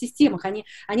работали, в системах,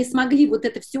 они смогли вот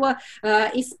это все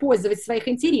использовать в своих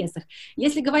интересах.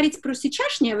 Если говорить про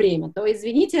сейчасшнее время, то,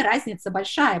 извините, разница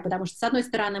большая, потому что, с одной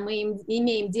стороны, мы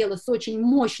имеем дело с очень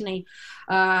мощной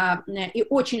и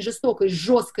очень жестокой,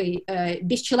 жесткой,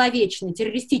 бесчеловечной,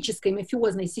 террористической,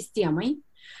 мафиозной системой,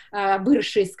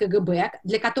 выросшей из КГБ,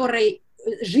 для которой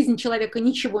жизнь человека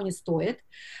ничего не стоит.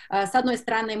 С одной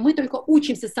стороны, мы только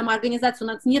учимся самоорганизации, у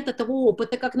нас нет этого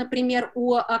опыта, как, например,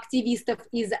 у активистов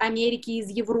из Америки, из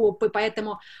Европы,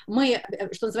 поэтому мы,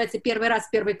 что называется, первый раз,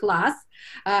 первый класс,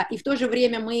 и в то же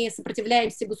время мы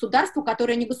сопротивляемся государству,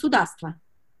 которое не государство.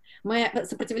 Мы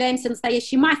сопротивляемся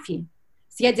настоящей мафии,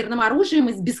 с ядерным оружием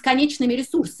и с бесконечными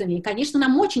ресурсами. И, конечно,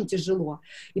 нам очень тяжело.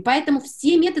 И поэтому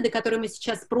все методы, которые мы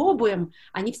сейчас пробуем,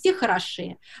 они все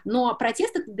хороши. Но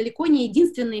протест — это далеко не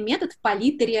единственный метод в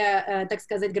палитре, так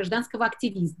сказать, гражданского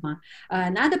активизма.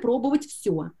 Надо пробовать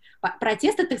все.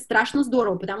 Протест — это страшно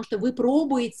здорово, потому что вы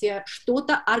пробуете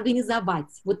что-то организовать.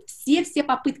 Вот все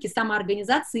попытки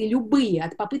самоорганизации, любые,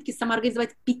 от попытки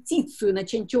самоорганизовать петицию на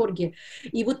Change.org,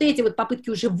 и вот эти вот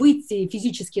попытки уже выйти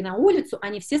физически на улицу,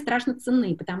 они все страшно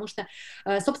ценны, потому что,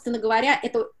 собственно говоря,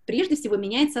 это прежде всего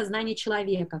меняет сознание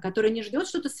человека, который не ждет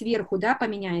что-то сверху, да,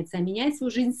 поменяется, а меняет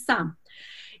свою жизнь сам.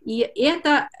 И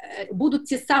это будут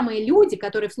те самые люди,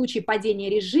 которые в случае падения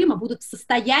режима будут в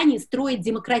состоянии строить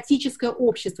демократическое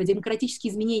общество,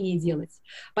 демократические изменения делать.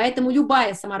 Поэтому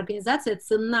любая самоорганизация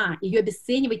ценна, ее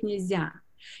обесценивать нельзя.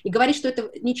 И говорить, что это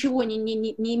ничего не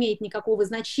имеет никакого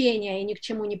значения и ни к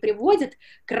чему не приводит,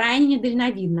 крайне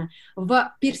недальновидно.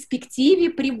 В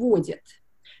перспективе приводит.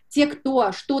 Те,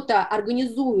 кто что-то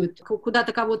организуют,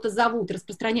 куда-то кого-то зовут,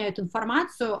 распространяют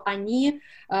информацию, они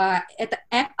это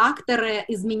акторы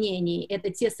изменений,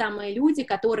 это те самые люди,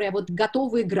 которые вот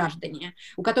готовые граждане,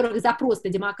 у которых запрос на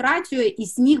демократию, и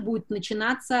с них будет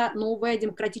начинаться новая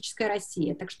демократическая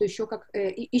Россия. Так что еще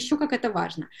как это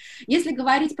важно. Если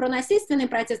говорить про насильственный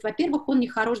протест, во-первых, он не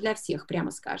хорош для всех,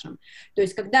 прямо скажем. То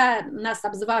есть, когда нас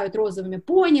обзывают розовыми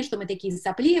пони, что мы такие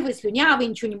сопливые, слюнявые,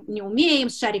 ничего не умеем,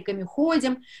 с шариками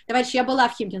ходим. Товарищи, я была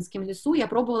в Химкинском лесу, я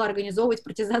пробовала организовывать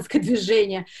партизанское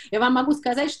движение. Я вам могу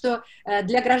сказать, что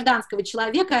для гражданского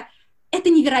человека это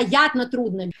невероятно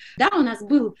трудно. Да, у нас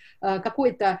был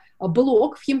какой-то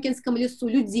блок в Химкинском лесу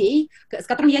людей, с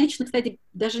которым я лично, кстати,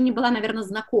 даже не была, наверное,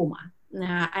 знакома.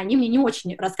 Они мне не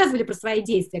очень рассказывали про свои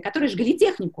действия, которые жгли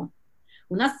технику.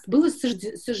 У нас было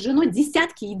сожжено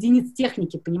десятки единиц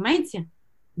техники, понимаете?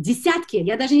 Десятки.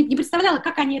 Я даже не представляла,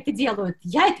 как они это делают.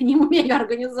 Я это не умею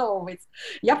организовывать.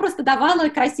 Я просто давала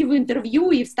красивые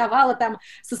интервью и вставала там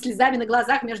со слезами на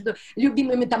глазах между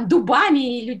любимыми там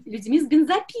дубами и людьми с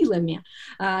бензопилами.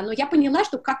 Но я поняла,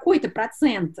 что какой-то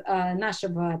процент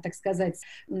нашего, так сказать,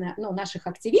 ну, наших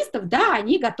активистов, да,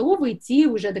 они готовы идти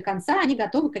уже до конца, они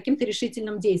готовы к каким-то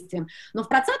решительным действиям. Но в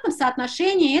процентном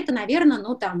соотношении это, наверное,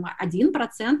 ну, там,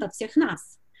 1% от всех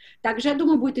нас. Также, я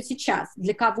думаю, будет и сейчас.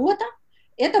 Для кого-то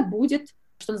это будет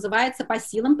что называется, по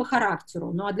силам, по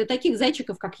характеру. Ну, а для таких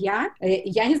зайчиков, как я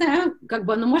не знаю, как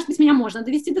бы, ну, может быть, меня можно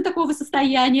довести до такого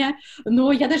состояния,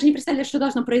 но я даже не представляю, что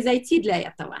должно произойти для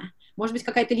этого. Может быть,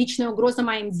 какая-то личная угроза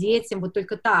моим детям, вот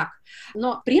только так.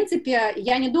 Но, в принципе,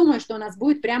 я не думаю, что у нас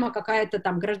будет прямо какая-то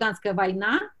там гражданская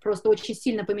война, просто очень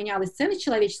сильно поменялась ценность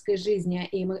человеческой жизни,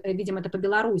 и мы видим это по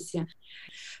Беларуси.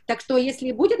 Так что,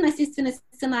 если будет насильственный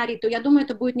сценарий, то, я думаю,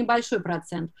 это будет небольшой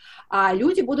процент. А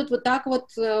люди будут вот так вот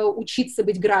учиться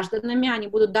быть гражданами, они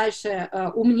будут дальше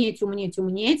умнеть,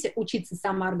 учиться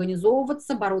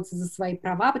самоорганизовываться, бороться за свои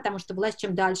права, потому что власть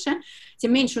чем дальше,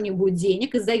 тем меньше у них будет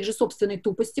денег из-за их же собственной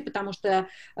тупости, потому что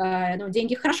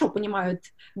деньги хорошо понимают,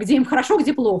 где им хорошо,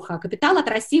 где плохо. Капитал от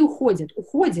России уходит.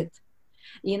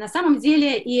 И на самом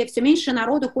деле и все меньше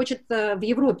народу хочет в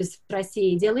Европе с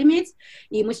Россией дело иметь.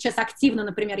 И мы сейчас активно,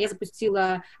 например, я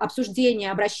запустила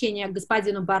обращение к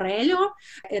господину Борреллу.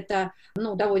 Это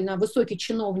довольно высокий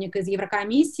чиновник из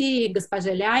Еврокомиссии,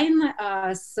 госпожа Ляйн,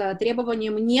 с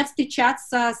требованием не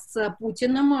встречаться с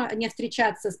Путиным, не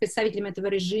встречаться с представителями этого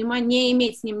режима, не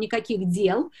иметь с ним никаких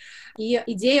дел. И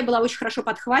идея была очень хорошо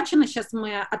подхвачена. Сейчас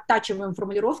мы оттачиваем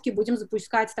формулировки, будем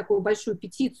запускать такую большую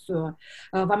петицию.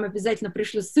 Вам обязательно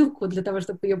пришлю ссылку для того,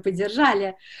 чтобы ее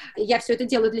поддержали. Я все это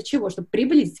делаю для чего? Чтобы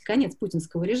приблизить конец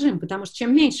путинского режима, потому что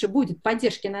чем меньше будет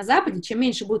поддержки на Западе, чем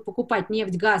меньше будут покупать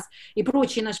нефть, газ и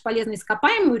прочие наши полезные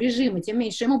ископаемые режимы, тем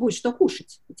меньше ему будет что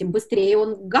кушать, тем быстрее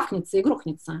он гафнется и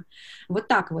грохнется. Вот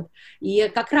так вот. И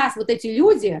как раз вот эти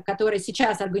люди, которые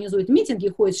сейчас организуют митинги,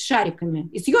 ходят с шариками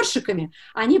и с ёршиками,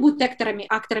 они будут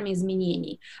акторами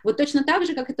изменений. Вот точно так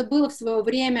же, как это было в свое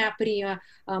время при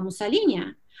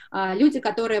Муссолини, люди,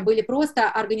 которые были просто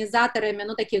организаторами,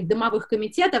 таких дымовых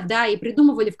комитетов, да, и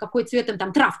придумывали, в какой цвет им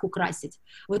там травку красить.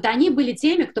 Вот они были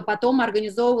теми, кто потом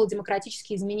организовывал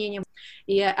демократические изменения.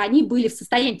 И они были в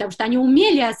состоянии, потому что они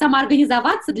умели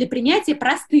самоорганизоваться для принятия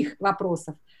простых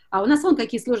вопросов. А у нас вон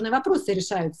какие сложные вопросы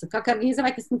решаются, как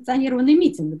организовать несанкционированный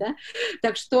митинг, да,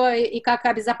 так что и как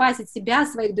обезопасить себя,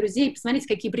 своих друзей, посмотрите,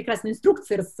 какие прекрасные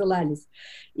инструкции рассылались,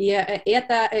 и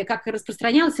это, как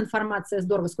распространялась информация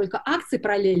здорово, сколько акций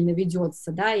параллельно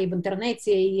ведется, да, и в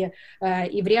интернете, и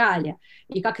в реале,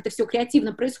 и как это все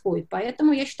креативно происходит,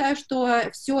 поэтому я считаю, что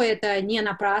все это не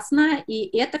напрасно,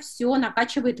 и это все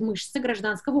накачивает мышцы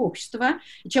гражданского общества,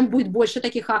 и чем будет больше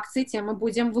таких акций, тем мы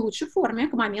будем в лучшей форме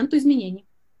к моменту изменений.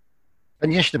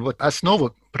 Конечно, вот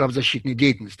основа правозащитной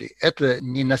деятельности – это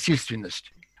не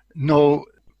насильственность. Но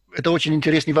это очень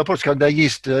интересный вопрос, когда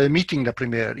есть митинг,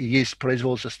 например, и есть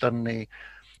произвол со стороны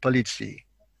полиции.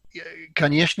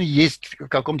 Конечно, есть, в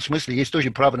каком-то смысле, есть тоже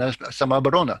право на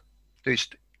самооборону. То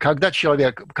есть, когда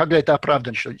это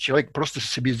оправдано, что человек просто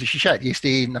себя защищает,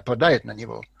 если нападает на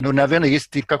него. Но, наверное, если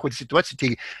ты в какой-то ситуации,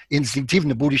 ты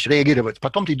инстинктивно будешь реагировать.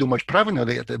 Потом ты думаешь, правильно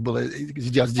ли это было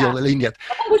сделано или нет.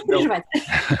 Потом будешь переживать.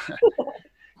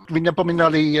 Вы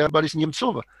напоминали Бориса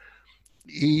Немцова.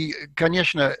 И,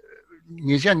 конечно,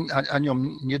 нельзя о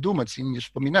нем не думать и не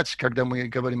вспоминать, когда мы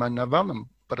говорим о Навальном,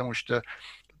 потому что,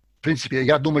 в принципе,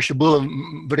 я думаю, что было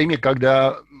время,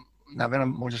 когда, наверное,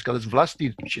 можно сказать,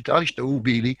 власти считали, что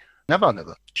убили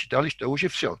Навального, считали, что уже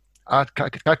все. А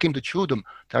каким-то чудом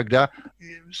тогда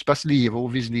спасли его,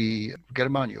 увезли в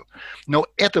Германию. Но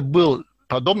это был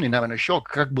подобный, наверное, шок,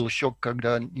 как был шок,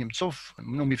 когда Немцов,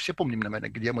 мы все помним, наверное,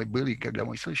 где мы были, когда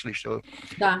мы слышали, что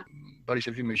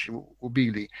Бориса Ефимовича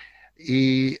убили.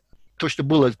 И то, что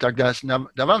было тогда с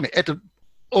Навальным, это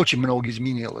очень много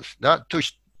изменилось. Да? То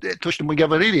есть то, что мы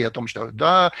говорили о том, что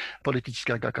да,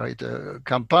 политическая какая-то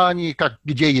кампания,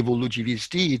 где его лучше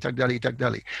вести и так далее, и так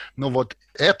далее. Но вот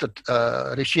это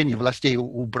решение властей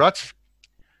убрать,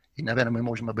 и, наверное, мы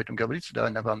можем об этом говорить, да,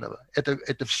 Навального,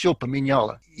 это все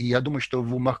поменяло. И я думаю, что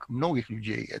в умах многих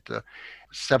людей это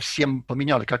совсем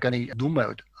поменяло, как они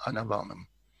думают о Навальном.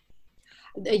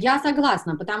 Я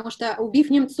согласна, потому что, убив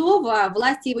Немцова,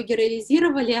 власти его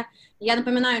героизировали. Я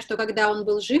напоминаю, что когда он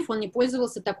был жив, он не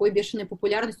пользовался такой бешеной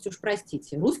популярностью, уж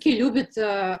простите. Русские любят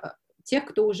тех,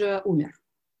 кто уже умер,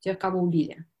 тех, кого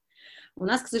убили. У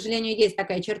нас, к сожалению, есть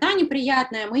такая черта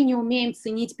неприятная, мы не умеем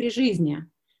ценить при жизни.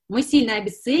 Мы сильно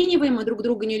обесцениваем, мы друг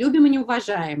друга не любим и не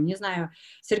уважаем. Не знаю,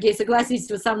 Сергей, согласитесь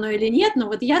вы со мной или нет, но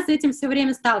вот я с этим все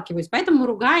время сталкиваюсь, поэтому мы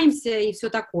ругаемся и все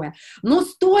такое. Но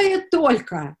стоит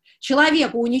только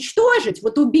человека уничтожить,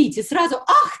 вот убить, и сразу,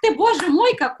 ах ты, боже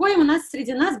мой, какой у нас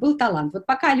среди нас был талант. Вот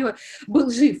пока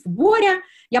был жив Боря,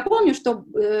 Я помню, что,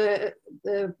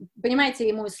 понимаете,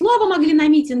 ему и слова могли на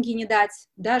митинге не дать,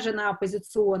 даже на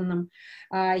оппозиционном.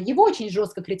 Его очень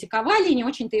жестко критиковали и не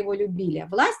очень-то его любили.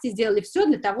 Власти сделали все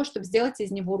для того, чтобы сделать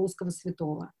из него русского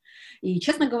святого. И,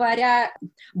 честно говоря,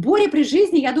 Боря при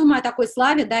жизни, я думаю, о такой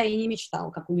славе, да, и не мечтал,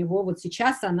 как у него вот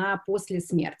сейчас она после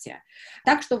смерти.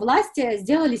 Так что власти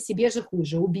сделали себе же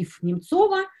хуже. Убив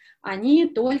Немцова, они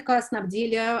только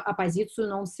снабдили оппозицию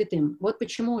новым святым. Вот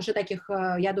почему уже таких,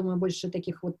 я думаю, больше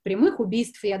таких вот прямых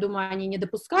убийств, я думаю, они не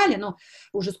допускали, но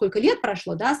уже сколько лет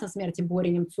прошло, да, со смерти Бори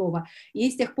Немцова,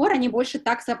 и с тех пор они больше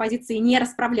так с оппозицией не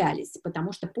расправлялись,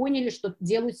 потому что поняли, что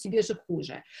делают себе же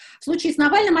хуже. В случае с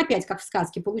Навальным опять, как в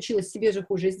сказке, получилось себе же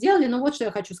хуже сделали, но вот что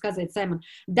я хочу сказать, Саймон,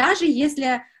 даже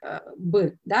если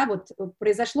бы, да, вот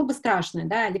произошло бы страшное,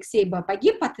 да, Алексей бы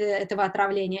погиб от этого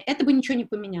отравления, это бы ничего не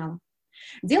поменяло.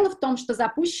 Дело в том, что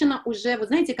запущено уже, вы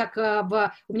знаете, как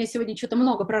у меня сегодня что-то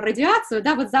много про радиацию,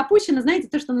 да, вот запущено, знаете,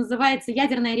 то, что называется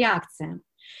ядерная реакция.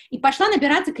 И пошла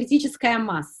набираться критическая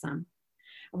масса.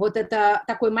 Вот это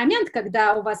такой момент,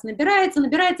 когда у вас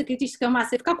набирается критическая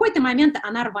масса, и в какой-то момент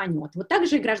она рванет. Вот так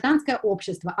же и гражданское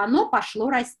общество, оно пошло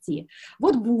расти.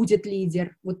 Вот будет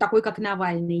лидер, вот такой, как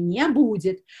Навальный, не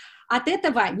будет. От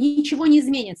этого ничего не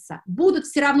изменится. Будут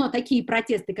все равно такие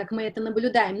протесты, как мы это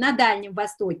наблюдаем на Дальнем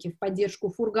Востоке в поддержку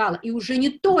Фургала, и уже не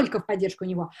только в поддержку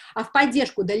него, а в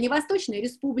поддержку Дальневосточной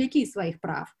Республики и своих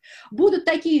прав. Будут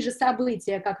такие же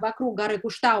события, как вокруг горы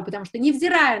Куштау, потому что,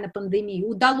 невзирая на пандемию,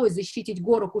 удалось защитить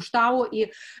гору Куштау,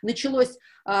 и началось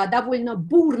довольно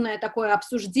бурное такое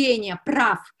обсуждение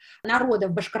прав народа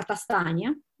в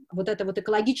Башкортостане. Вот эта вот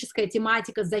экологическая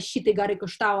тематика с защитой горы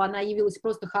Куштау, она явилась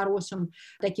просто хорошим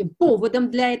таким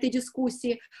поводом для этой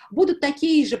дискуссии. Будут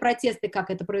такие же протесты, как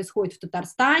это происходит в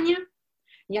Татарстане.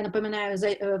 Я напоминаю,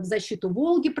 в защиту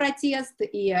Волги протест,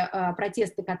 и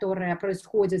протесты, которые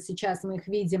происходят сейчас, мы их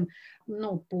видим,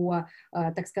 ну, по,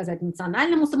 так сказать,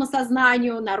 национальному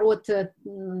самосознанию. Народ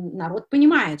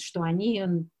понимает, что они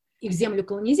их землю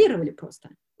колонизировали просто.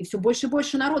 И все больше и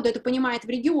больше народу это понимает в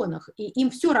регионах, и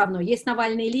им все равно, есть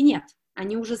Навальный или нет.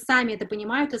 Они уже сами это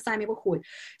понимают и сами выходят.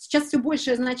 Сейчас все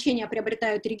большее значение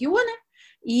приобретают регионы,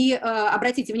 и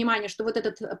обратите внимание, что вот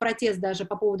этот протест даже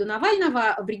по поводу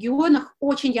Навального, в регионах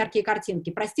очень яркие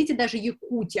картинки. Простите, даже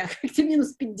Якутия, где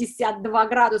минус 52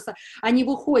 градуса, они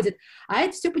выходят. А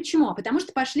это все почему? Потому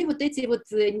что пошли вот эти вот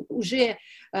уже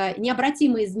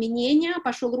необратимые изменения,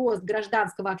 пошел рост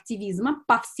гражданского активизма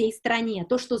по всей стране.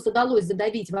 То, что удалось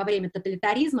задавить во время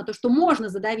тоталитаризма, то, что можно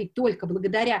задавить только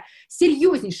благодаря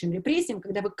серьезнейшим репрессиям,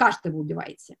 когда вы каждого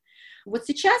убиваете. Вот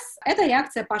сейчас эта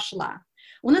реакция пошла.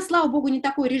 У нас, слава богу, не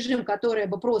такой режим, который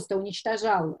бы просто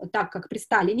уничтожал так, как при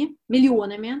Сталине,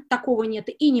 миллионами. Такого нет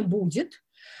и не будет.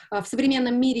 В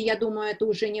современном мире, я думаю, это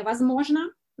уже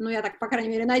невозможно. Ну, я так, по крайней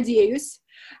мере, надеюсь.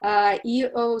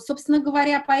 И, собственно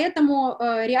говоря, поэтому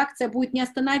реакция будет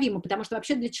неостановима, потому что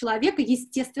вообще для человека,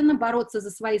 естественно, бороться за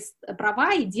свои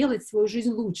права и делать свою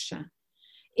жизнь лучше.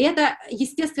 Это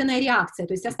естественная реакция,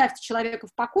 то есть оставьте человека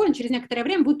в покое, он через некоторое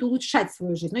время будет улучшать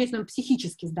свою жизнь, но если он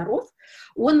психически здоров,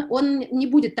 он не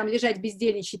будет там лежать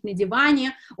бездельничать на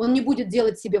диване, он не будет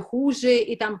делать себе хуже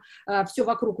и там все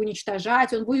вокруг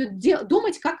уничтожать, он будет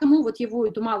думать, как ему вот его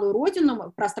эту малую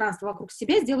родину, пространство вокруг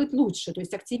себя сделать лучше, то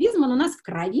есть активизм, он у нас в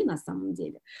крови на самом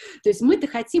деле, то есть мы-то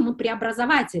хотим, мы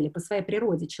преобразователи по своей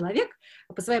природе, человек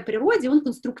по своей природе, он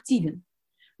конструктивен.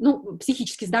 Ну,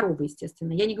 психически здоровы,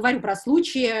 естественно. Я не говорю про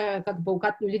случаи, как бы у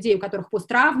людей, у которых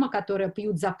посттравма, которые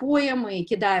пьют запоем и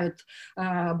кидают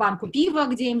банку пива,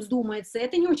 где им вздумается.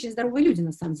 Это не очень здоровые люди,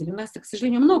 на самом деле. У нас, к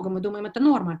сожалению, много, мы думаем, это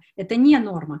норма. Это не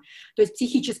норма. То есть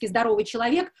психически здоровый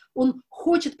человек, он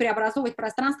хочет преобразовывать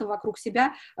пространство вокруг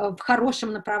себя в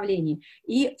хорошем направлении.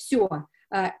 И все.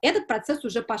 Этот процесс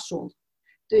уже пошел.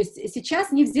 То есть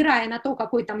сейчас, невзирая на то,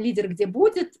 какой там лидер где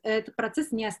будет, этот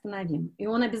процесс неостановим. И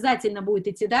он обязательно будет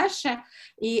идти дальше.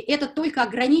 И это только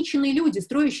ограниченные люди,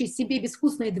 строящие себе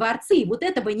безвкусные дворцы, вот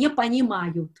этого не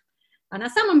понимают. А на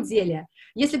самом деле,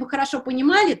 если бы хорошо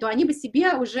понимали, то они бы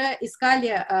себе уже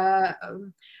искали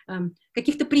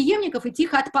каких-то преемников и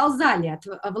тихо отползали от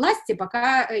власти,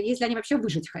 пока, если они вообще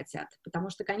выжить хотят. Потому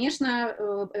что, конечно,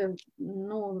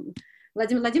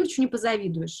 Владимиру Владимировичу не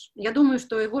позавидуешь. Я думаю,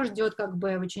 что его ждет как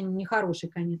бы очень нехороший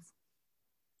конец,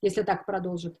 если так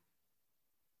продолжит.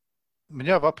 У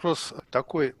меня вопрос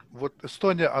такой. Вот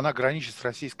Эстония, она граничит с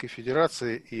Российской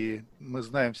Федерацией, и мы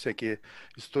знаем всякие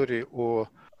истории о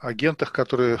агентах,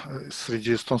 которые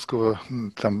среди эстонского,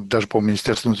 там даже по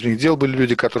Министерству внутренних дел были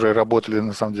люди, которые работали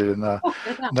на самом деле на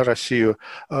Россию.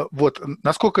 Вот,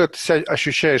 насколько ты себя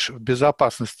ощущаешь в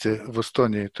безопасности в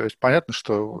Эстонии? То есть понятно,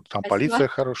 что там полиция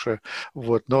хорошая,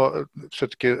 вот, но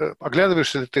все-таки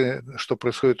оглядываешься ли ты, что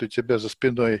происходит у тебя за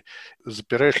спиной,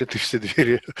 запираешь ли ты все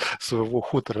двери своего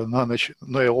хутора на ночь,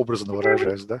 но я образно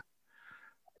выражаюсь, да?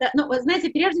 Ну, вы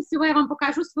знаете, прежде всего я вам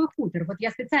покажу свой хутор. Вот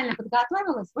я специально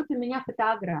подготовилась, вот у меня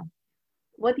фотография.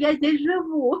 Вот я здесь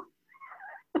живу,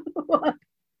 вот,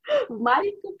 в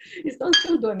маленьком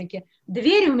эстонском домике.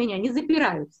 Двери у меня не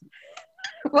запираются.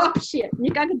 Вообще,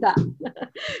 никогда.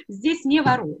 Здесь не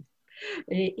воруют.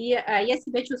 И я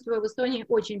себя чувствую в Эстонии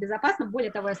очень безопасно.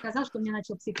 Более того, я сказала, что у меня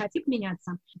начал психотип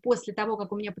меняться. После того,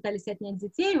 как у меня пытались отнять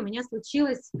детей, у меня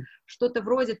случилось что-то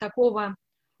вроде такого,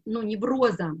 ну,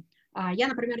 невроза. Я,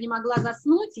 например, не могла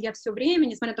заснуть, я все время,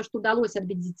 несмотря на то, что удалось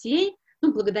отбить детей,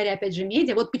 ну, благодаря, опять же,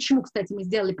 медиа. Вот почему, кстати, мы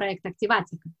сделали проект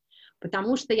 «Активатика»,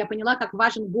 потому что я поняла, как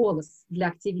важен голос для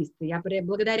активиста. Я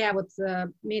благодаря вот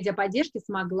медиаподдержке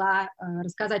смогла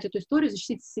рассказать эту историю,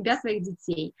 защитить себя, своих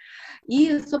детей.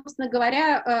 И, собственно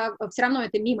говоря, все равно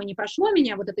это мимо не прошло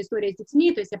меня, вот эта история с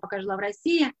детьми, то есть я пока жила в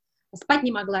России, спать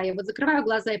не могла, я вот закрываю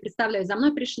глаза и представляю, за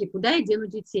мной пришли, куда я дену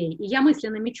детей. И я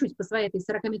мысленно мечусь по своей этой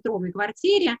 40-метровой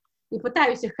квартире, и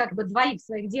пытаюсь их как бы двоих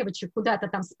своих девочек куда-то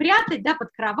там спрятать, да, под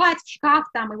кровать, в шкаф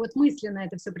там, и вот мысленно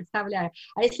это все представляю.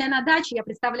 А если я на даче, я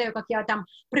представляю, как я там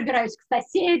пробираюсь к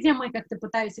соседям и как-то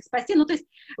пытаюсь их спасти. Ну, то есть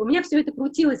у меня все это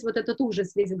крутилось, вот этот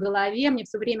ужас весь в голове, мне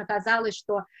все время казалось,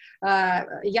 что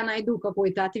я найду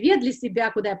какой-то ответ для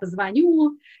себя, куда я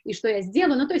позвоню, и что я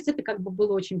сделаю. Ну, то есть это как бы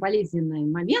был очень болезненный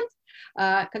момент.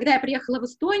 Когда я приехала в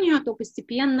Эстонию, то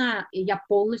постепенно я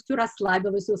полностью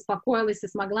расслабилась, успокоилась и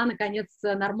смогла, наконец,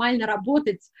 нормально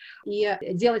работать и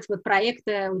делать вот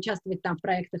проекты, участвовать там в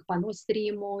проектах по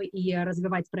Ностриму и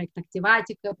развивать проект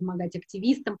 «Активатика», помогать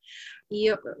активистам.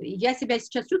 И я себя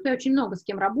сейчас чувствую, я очень много с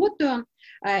кем работаю.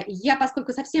 Я,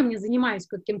 поскольку совсем не занимаюсь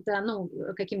каким-то, ну,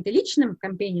 каким-то личным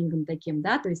кампейнингом таким,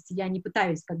 да, то есть я не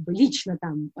пытаюсь как бы лично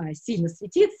там сильно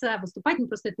светиться, выступать, мне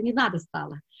просто это не надо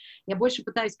стало. Я больше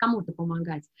пытаюсь кому-то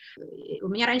помогать. У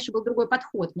меня раньше был другой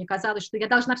подход. Мне казалось, что я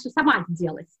должна все сама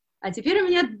делать. А теперь у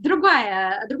меня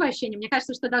другое ощущение. Мне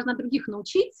кажется, что я должна других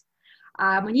научить,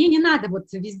 а мне не надо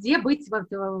вот везде быть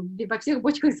во всех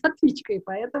бочках с отмычкой.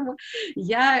 Поэтому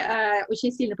я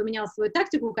очень сильно поменяла свою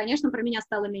тактику. Конечно, про меня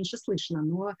стало меньше слышно,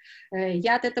 но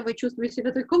я от этого чувствую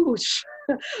себя только лучше.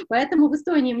 Поэтому в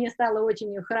Эстонии мне стало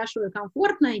очень хорошо и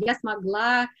комфортно, и я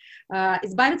смогла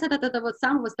избавиться от этого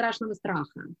самого страшного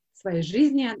страха в своей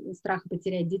жизни, страха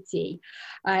потерять детей.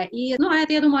 И, ну, а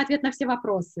это, я думаю, ответ на все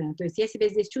вопросы. То есть я себя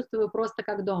здесь чувствую просто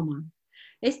как дома.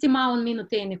 Эстима он мину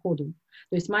тейны ходу.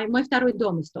 То есть мой второй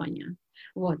дом Эстония.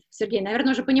 Вот. Сергей,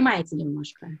 наверное, уже понимаете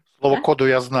немножко. Слово да? коду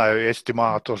я знаю,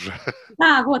 эстима тоже.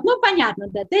 Да, вот, ну понятно,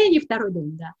 да, тейни второй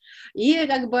дом, да. И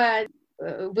как бы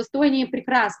в Эстонии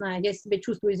прекрасно, я себя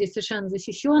чувствую здесь совершенно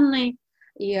защищенной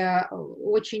и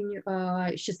очень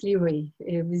счастливой.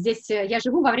 Здесь я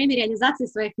живу во время реализации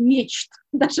своих мечт,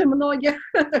 даже многих,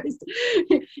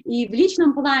 и в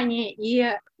личном плане, и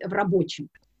в рабочем.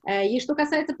 И что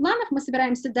касается планов, мы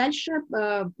собираемся дальше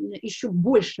еще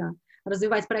больше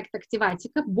развивать проект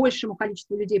 «Активатика», большему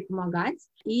количеству людей помогать.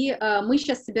 И мы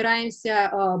сейчас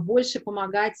собираемся больше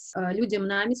помогать людям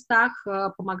на местах,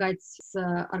 помогать с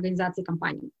организацией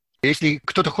компаний. Если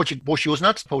кто-то хочет больше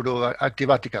узнать по поводу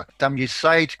 «Активатика», там есть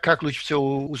сайт, как лучше все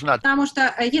узнать? Потому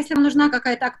что если вам нужна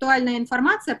какая-то актуальная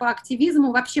информация по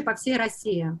активизму вообще по всей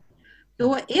России,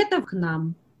 то это к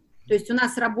нам. То есть у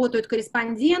нас работают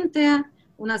корреспонденты,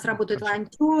 у нас работают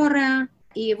волонтеры,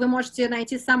 и вы можете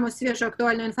найти самую свежую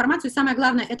актуальную информацию. И самое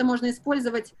главное, это можно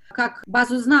использовать как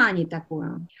базу знаний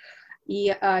такую. И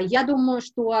я думаю,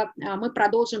 что мы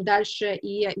продолжим дальше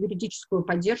и юридическую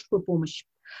поддержку и помощь.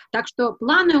 Так что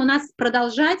планы у нас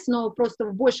продолжать, но просто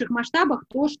в больших масштабах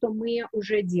то, что мы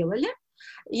уже делали.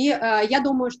 И я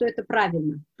думаю, что это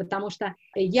правильно, потому что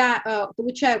я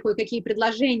получаю кое-какие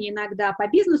предложения иногда по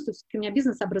бизнесу, у меня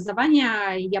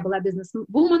бизнес-образование, я была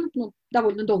бизнес-вумен, ну,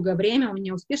 довольно долгое время, у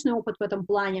меня успешный опыт в этом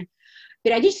плане.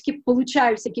 Периодически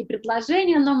получаю всякие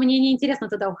предложения, но мне неинтересно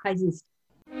туда уходить.